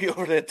throw you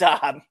over the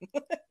top,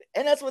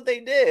 and that's what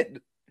they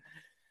did.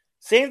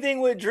 Same thing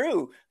with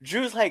Drew.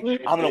 Drew's like, I'm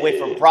gonna wait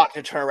for Brock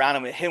to turn around.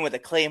 I'm gonna hit him with a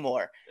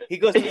Claymore. He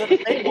goes to the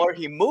Claymore.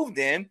 He moved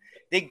him.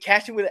 They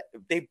catch him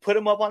they put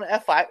him up on an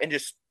F5 and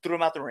just threw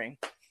him out the ring.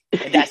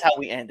 And that's how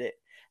we end it.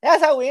 I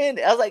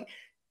was like,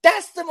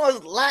 that's the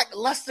most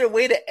lackluster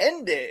way to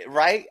end it,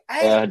 right?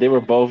 They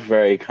were both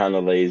very kind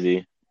of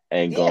lazy.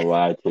 Ain't gonna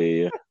lie to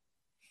you.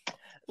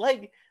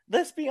 Like,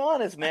 let's be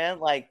honest,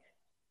 man. Like,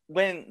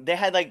 when they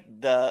had like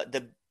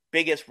the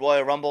biggest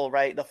Royal Rumble,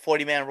 right? The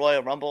 40-man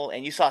Royal Rumble,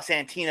 and you saw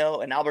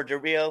Santino and Albert Del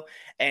Rio,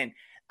 and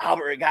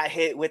Albert got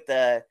hit with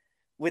the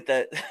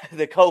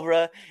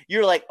Cobra.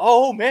 You're like,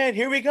 oh man,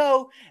 here we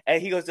go.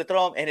 And he goes to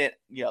throw him, and it,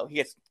 he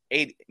gets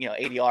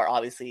ADR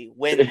obviously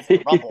wins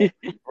the Rumble,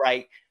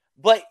 right?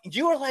 But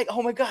you were like,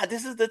 oh my god,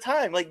 this is the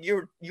time. Like,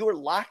 you were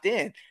locked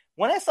in.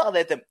 When I saw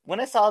the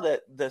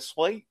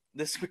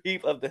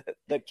sweep of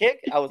the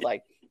kick, I was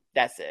like,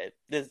 that's it.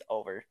 This is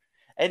over.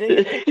 And then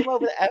you picked him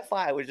up with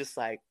F5, was just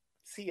like,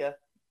 see ya.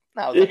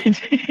 And I was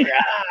like,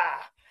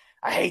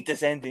 I hate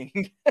this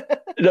ending.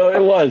 No,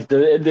 it was.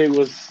 The ending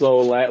was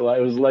so it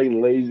was like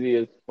lazy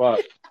as fuck.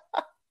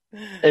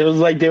 It was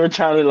like they were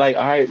trying to like,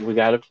 all right, we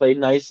gotta play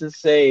nice and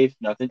safe,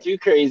 nothing too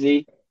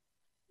crazy.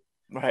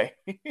 Right.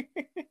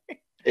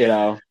 I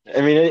mean,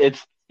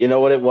 it's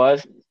what it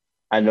was?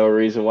 I know a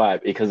reason why.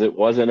 Because it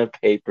wasn't a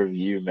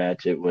pay-per-view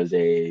match, it was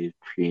a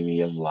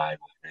premium live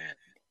event.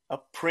 A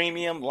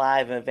premium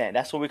live event.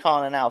 That's what we're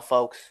calling it now,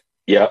 folks.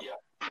 Yep.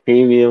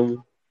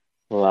 Premium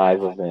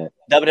live event.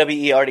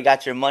 WWE already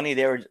got your money.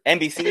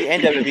 NBC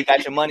and WWE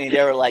got your money.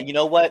 They were like, you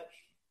know what?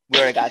 We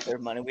already got their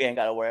money. We ain't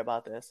got to worry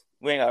about this.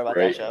 We ain't got to worry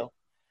about that show.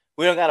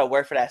 We don't got to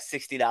work for that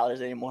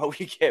 $60 anymore.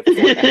 We get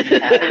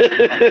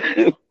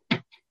 $4.99.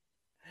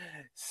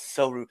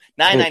 So rude.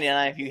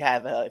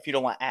 $9.99 if you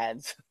don't want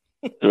ads.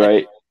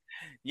 Right.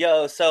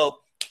 Yo, so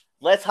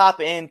let's hop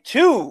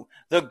into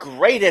the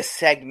greatest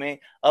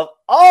segment of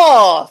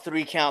all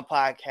 3 Count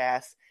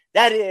podcasts.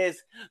 That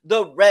is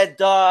the Red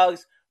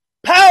Dogs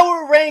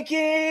Power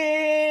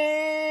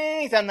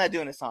Rankings. I'm not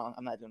doing a song.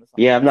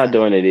 Yeah, I'm not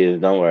doing it either.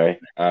 Don't worry.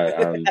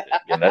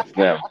 That's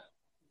them.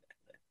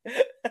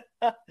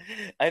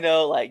 I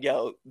know, like,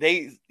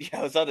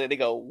 something they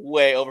go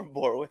way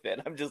overboard with it.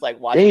 I'm just like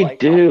watching. They like,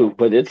 do,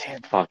 but it's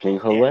fucking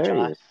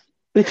hilarious.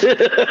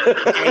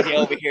 JJ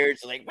over here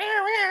is like,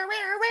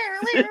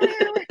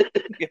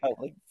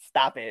 like,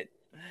 stop it.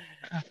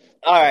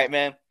 All right,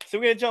 man. So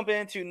we're gonna jump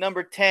into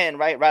number 10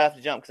 right off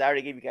the jump, because I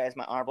already gave you guys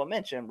my honorable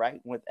mention,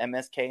 right, with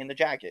MSK in the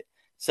jacket.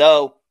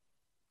 So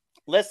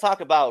let's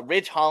talk about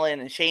Ridge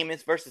Holland and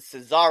Sheamus versus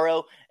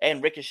Cesaro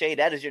and Ricochet.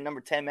 That is your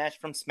number 10 match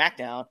from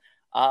SmackDown.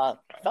 I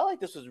felt like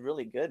this was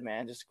really good,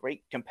 man. Just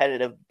great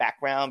competitive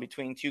background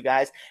between two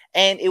guys,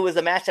 and it was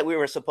a match that we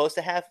were supposed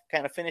to have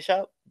kind of finish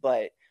up,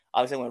 but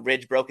obviously when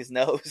Ridge broke his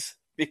nose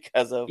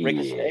because of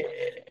Ricochet.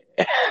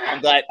 Yeah.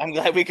 I'm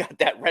glad we got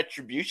that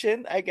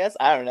retribution, I guess.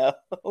 I don't know.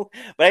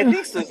 But I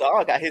think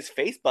Cesaro got his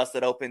face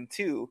busted open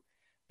too,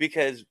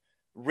 because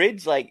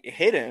Ridge like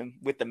hit him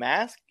with the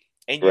mask,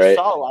 and you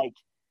saw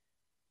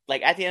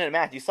like at the end of the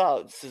match, you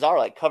saw Cesaro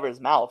like cover his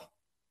mouth,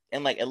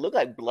 and like it looked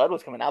like blood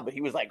was coming out, but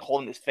he was like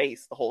holding his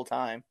face the whole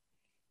time.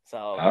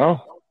 So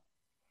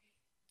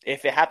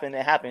if it happened,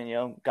 it happened,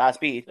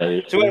 Godspeed. So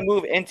we're going to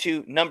move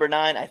into number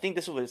 9. I think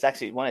this was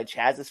actually one of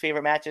Chaz's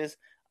favorite matches.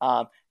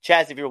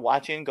 Chaz, if you're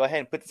watching, go ahead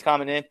and put this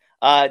comment in.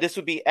 This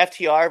would be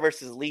FTR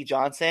versus Lee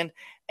Johnson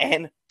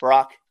and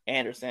Brock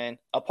Anderson,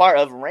 a part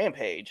of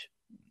Rampage.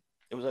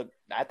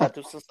 I thought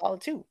this was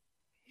solid too.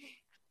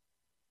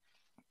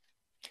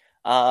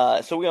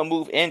 So we're going to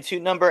move into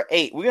number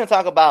 8. We're going to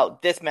talk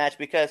about this match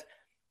because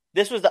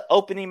this was the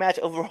opening match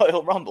of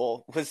Royal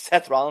Rumble with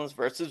Seth Rollins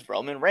versus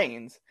Roman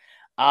Reigns.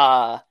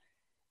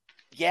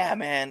 Yeah,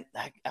 man,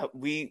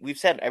 we've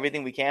said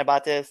everything we can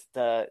about this.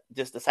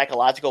 Just the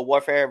psychological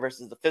warfare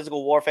versus the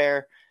physical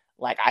warfare.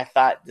 Like, I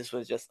thought this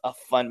was just a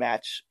fun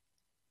match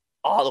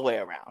all the way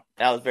around.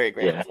 And I was very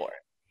grateful for it.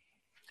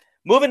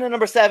 Moving to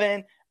number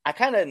 7, I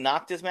kind of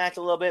knocked this match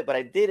a little bit, but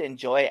I did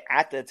enjoy it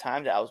at the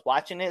time that I was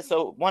watching it.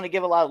 So want to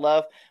give a lot of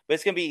love, but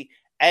it's going to be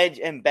Edge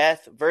and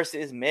Beth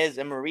versus Miz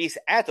and Maurice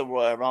at the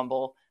Royal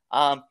Rumble.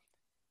 And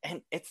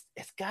it's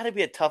got to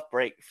be a tough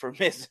break for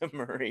Miz and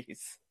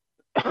Maurice.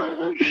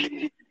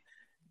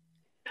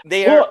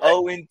 They are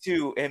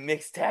 0-2 in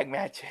mixed tag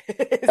matches.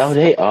 Oh,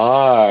 they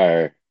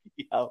are.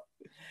 Yo,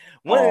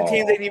 one of the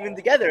teams ain't even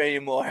together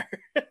anymore.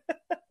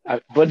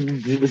 But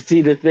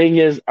see, the thing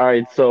is, all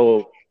right,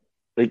 so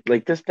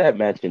like this that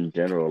match in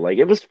general, like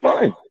it was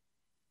fun.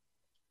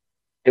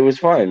 It was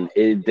fun.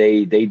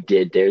 They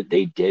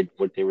did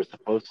what they were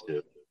supposed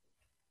to.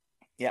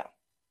 Yeah,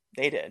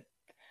 they did.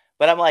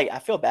 But I'm like, I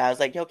feel bad. I was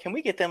like, yo, can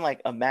we get them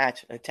like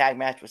a tag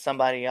match with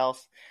somebody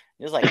else?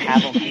 Just like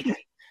have them beat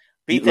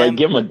them. Like,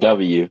 give them a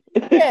W.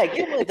 Yeah,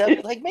 give them a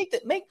W. Like make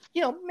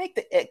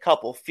the it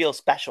couple feel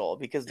special,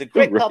 because the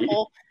grit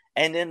couple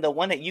and then the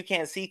one that you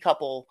can't see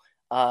couple,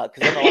 because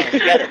they're no longer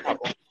together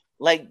couple.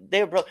 Like,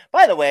 they were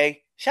By the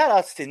way, shout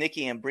outs to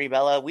Nikki and Brie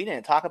Bella. We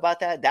didn't talk about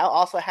that. That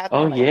also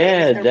happened. Oh, like,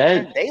 yeah,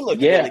 they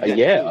looked really good.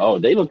 Yeah. Too. Oh,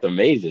 they looked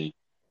amazing.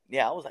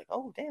 Yeah, I was like,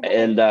 oh damn.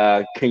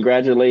 And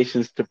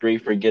congratulations to Brie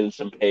for getting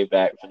some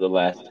payback for the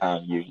last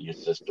time you and your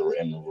sister were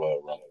in the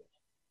Royal Rumble.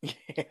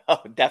 Yeah,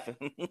 oh,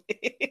 definitely.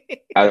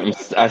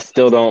 I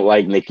still don't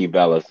like Nikki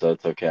Bella, so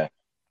it's okay.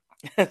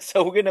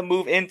 So we're gonna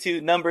move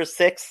into number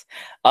 6.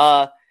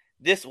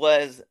 This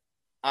was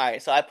all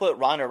right. So I put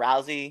Ronda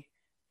Rousey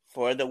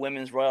for the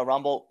Women's Royal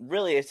Rumble.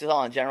 Really, it's just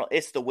all in general.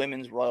 It's the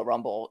Women's Royal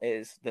Rumble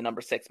is the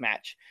number 6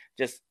 match,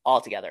 just all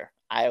together.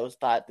 I always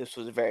thought this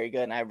was very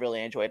good, and I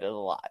really enjoyed it a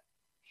lot.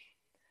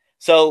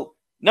 So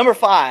number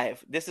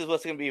 5, this is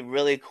what's going to be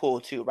really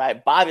cool too,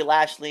 right? Bobby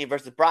Lashley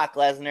versus Brock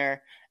Lesnar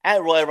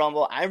at Royal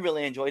Rumble. I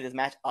really enjoyed this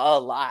match a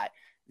lot.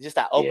 Just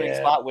that opening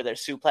spot where they're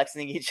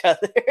suplexing each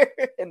other,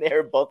 and they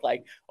were both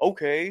like,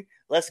 okay,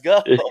 let's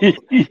go.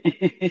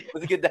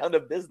 Let's get down to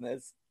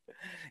business.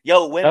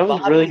 Yo, that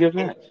was a really good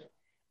match.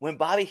 When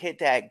Bobby hit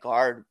that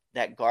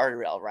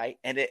guardrail, right,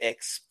 and it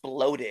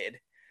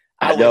exploded.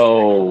 I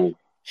know. Like,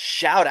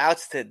 shout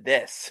outs to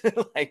this.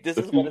 Like, this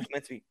is what it's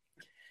meant to be.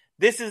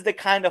 This is the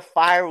kind of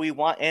fire we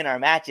want in our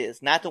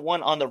matches, not the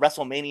one on the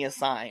WrestleMania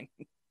sign.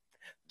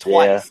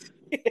 Twice.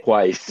 Yeah,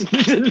 twice.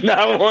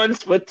 Not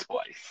once, but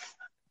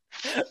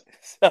twice.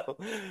 So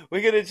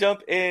we're going to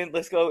jump in.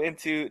 Let's go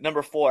into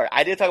number 4.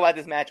 I did talk about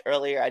this match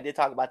earlier. I did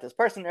talk about this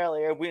person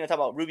earlier. We're going to talk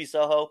about Ruby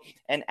Soho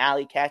and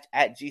Allie Katch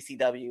at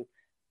GCW.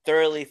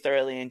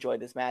 Thoroughly enjoyed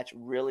this match.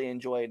 Really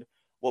enjoyed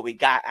what we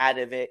got out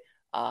of it.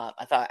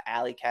 I thought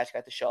Allie Katch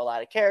got to show a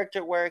lot of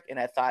character work, and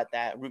I thought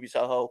that Ruby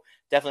Soho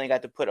definitely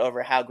got to put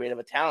over how great of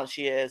a talent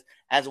she is,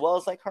 as well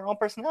as like her own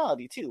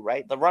personality too,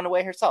 right? The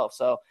runaway herself.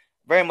 So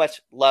very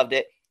much loved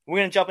it. We're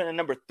going to jump into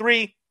number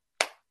 3.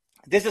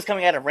 This is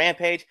coming out of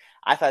Rampage.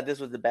 I thought this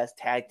was the best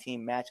tag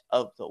team match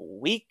of the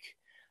week.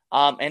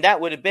 And that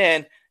would have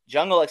been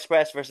Jungle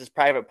Express versus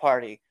Private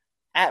Party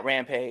at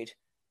Rampage.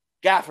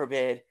 God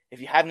forbid, if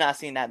you have not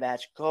seen that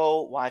match,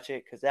 go watch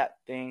it, because that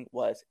thing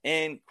was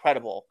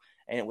incredible.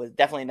 And it was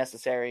definitely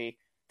necessary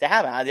to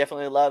happen. I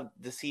definitely love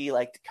to see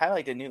like kind of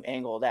like the new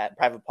angle that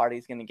Private Party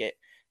is going to get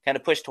kind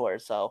of pushed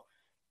towards. So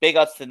big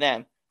ups to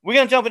them. We're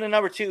going to jump into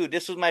number 2.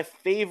 This was my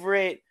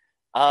favorite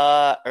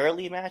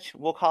early match,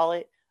 we'll call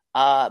it.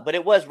 But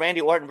it was Randy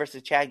Orton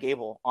versus Chad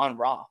Gable on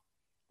Raw.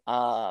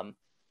 I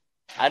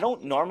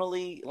don't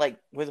normally like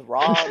with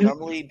Raw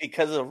normally,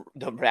 because of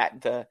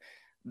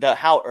the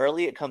how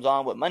early it comes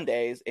on with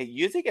Mondays, it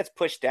usually gets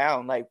pushed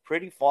down like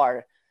pretty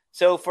far.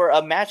 So for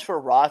a match for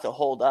Raw to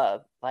hold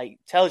up, like,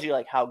 tells you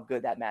like how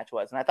good that match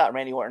was. And I thought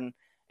Randy Orton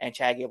and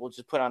Chad Gable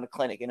just put on a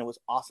clinic, and it was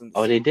awesome.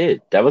 They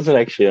did. That was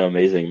actually an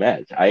amazing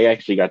match. I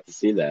actually got to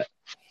see that.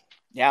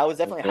 Yeah, I was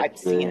definitely hyped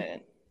seeing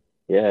it.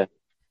 Yeah.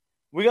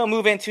 We're going to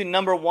move into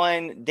number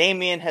 1.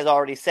 Damian has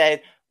already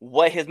said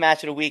what his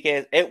match of the week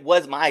is. It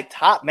was my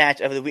top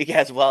match of the week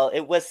as well.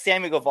 It was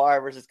Sammy Guevara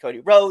versus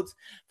Cody Rhodes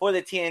for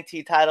the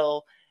TNT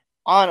title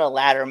on a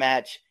ladder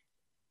match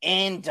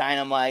in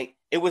Dynamite.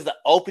 It was the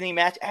opening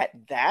match at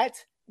that,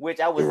 which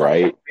I was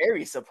like,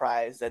 very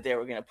surprised that they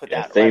were going to put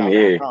that same right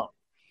here.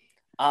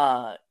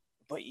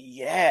 But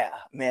yeah,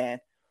 man,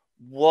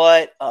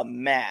 what a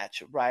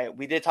match, right?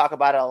 We did talk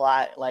about it a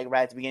lot, like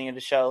right at the beginning of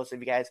the show. So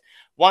if you guys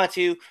want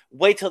to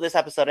wait till this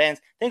episode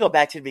ends, then go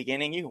back to the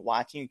beginning. You can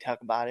watch, you can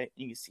talk about it,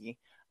 you can see.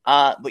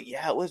 But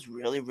yeah, it was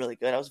really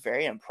good. I was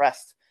very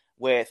impressed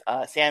with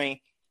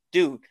Sammy.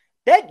 Dude,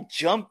 that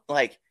jump,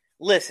 like,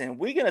 listen,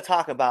 we're going to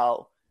talk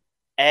about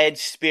Edge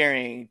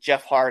spearing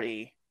Jeff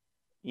Hardy,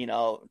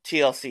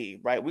 TLC,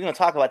 right? We're going to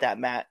talk about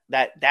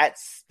that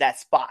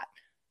spot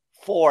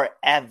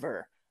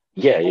forever.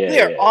 Yeah. We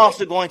are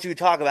also going to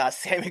talk about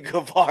Sammy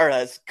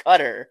Guevara's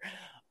cutter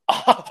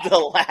off the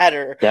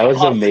ladder. That was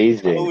off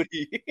amazing.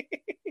 Cody.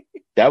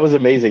 That was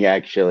amazing,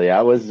 actually.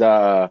 I was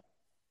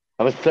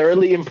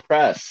thoroughly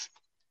impressed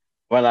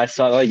when I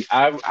saw, like,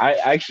 I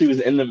actually was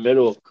in the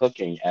middle of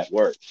cooking at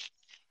work,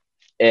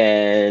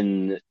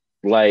 and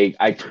like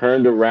I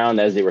turned around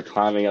as they were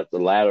climbing up the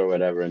ladder or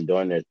whatever and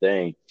doing their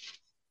thing,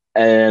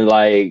 and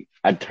like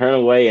I turn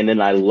away and then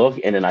I look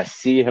and then I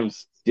see him.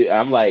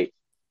 I'm like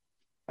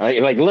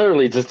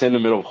literally just in the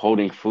middle of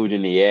holding food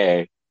in the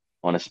air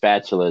on a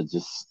spatula,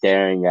 just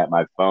staring at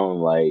my phone.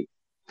 Like,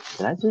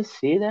 did I just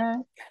see that?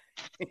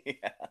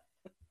 Yeah.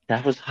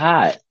 That was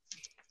hot.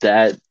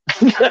 That.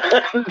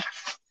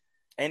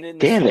 And then to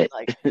Damn see it.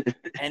 like,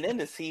 and then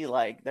to see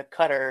like the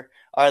cutter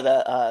or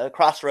the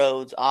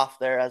crossroads off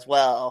there as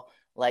well.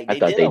 Like I they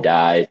thought did they a lot,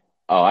 died.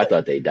 Oh, I but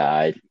thought they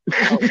died.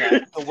 oh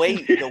man,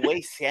 the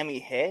way Sammy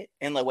hit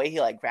and the way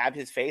he like grabbed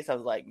his face, I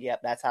was like,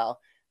 yep, that's how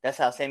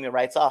Sammy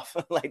writes off.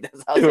 Like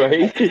that's how Sammy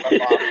Right? writes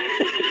himself off.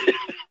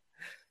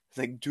 It's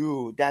like,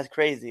 dude, that's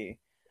crazy.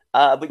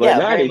 But But yeah,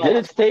 nah, very they did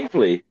much. it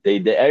safely. They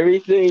did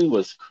everything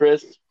was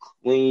crisp,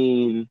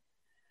 clean.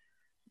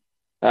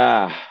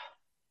 Ah,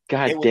 It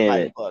god was damn by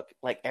the it. book.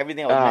 Like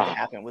everything that was meant to Ah,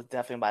 happen was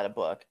definitely by the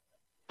book.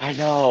 I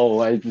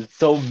know. I'm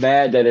so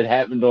mad that it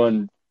happened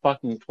on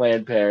fucking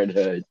Planned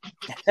Parenthood.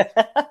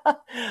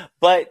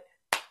 But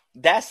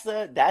that's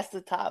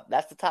the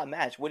top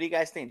match. What do you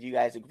guys think? Do you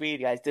guys agree?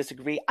 Do you guys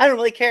disagree? I don't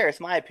really care. It's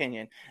my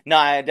opinion. No,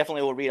 I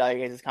definitely will read all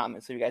your guys'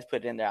 comments. So if you guys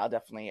put it in there, I'll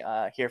definitely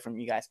hear from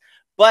you guys.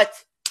 But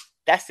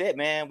that's it,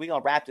 man. We're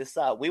gonna wrap this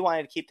up. We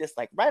wanted to keep this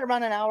like right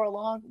around an hour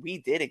long. We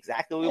did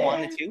exactly what we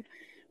wanted to.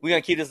 We're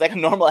gonna keep this like a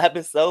normal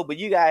episode. But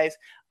you guys,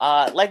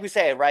 like we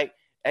said, right?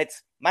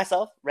 It's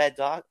myself, Red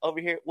Dog, over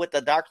here with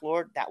the Dark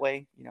Lord. That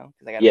way, because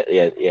I got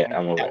Yeah.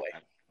 I'm over that it. way.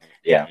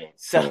 Yeah,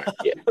 So I'm over it.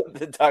 Yeah.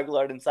 the Dark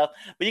Lord himself.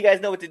 But you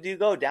guys know what to do.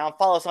 Go down,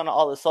 follow us on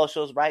all the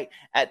socials, right?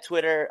 At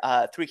Twitter,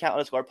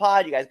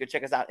 3count_pod. You guys go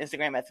check us out.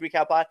 Instagram at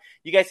 3countpod.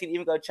 You guys can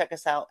even go check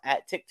us out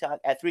at TikTok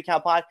at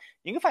 3countpod.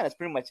 You can find us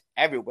pretty much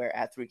everywhere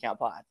at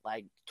 3countpod,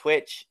 like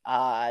Twitch,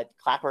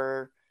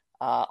 Clapper,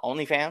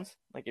 OnlyFans.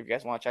 Like if you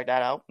guys want to check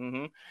that out.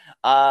 Not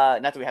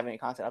that we have any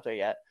content up there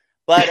yet,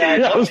 but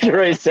I was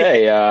going to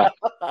say, yeah,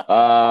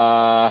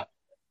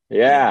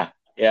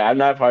 I'm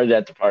not part of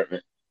that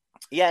department.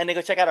 yeah, and then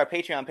go check out our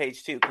Patreon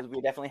page too, because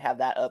we definitely have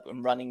that up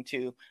and running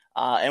too.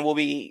 And we'll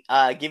be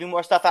giving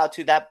more stuff out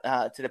to that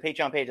to the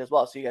Patreon page as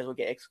well, so you guys will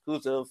get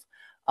exclusive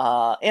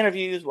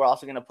interviews. We're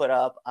also going to put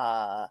up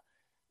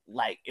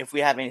like if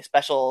we have any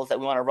specials that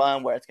we want to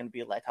run, where it's going to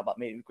be like how about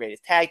maybe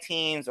greatest tag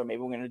teams, or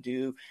maybe we're going to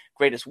do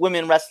greatest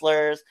women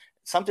wrestlers.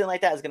 Something like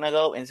that is going to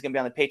go, and it's going to be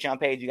on the Patreon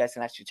page. You guys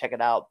can actually check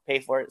it out, pay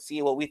for it,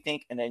 see what we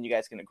think, and then you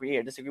guys can agree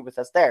or disagree with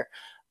us there.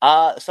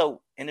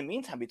 So in the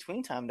meantime,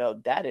 between time though,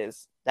 that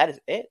is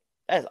it.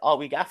 That is all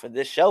we got for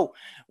this show.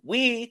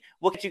 We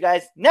will catch you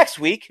guys next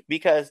week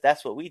because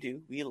that's what we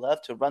do. We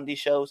love to run these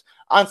shows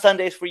on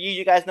Sundays for you.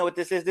 You guys know what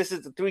this is. This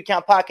is the 3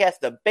 Count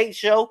Podcast debate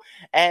show.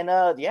 And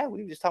yeah,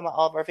 we were just talking about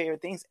all of our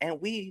favorite things. And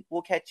we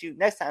will catch you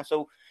next time.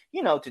 So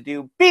you know what to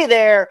do. Be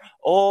there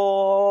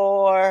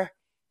or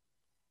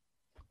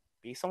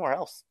be somewhere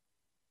else.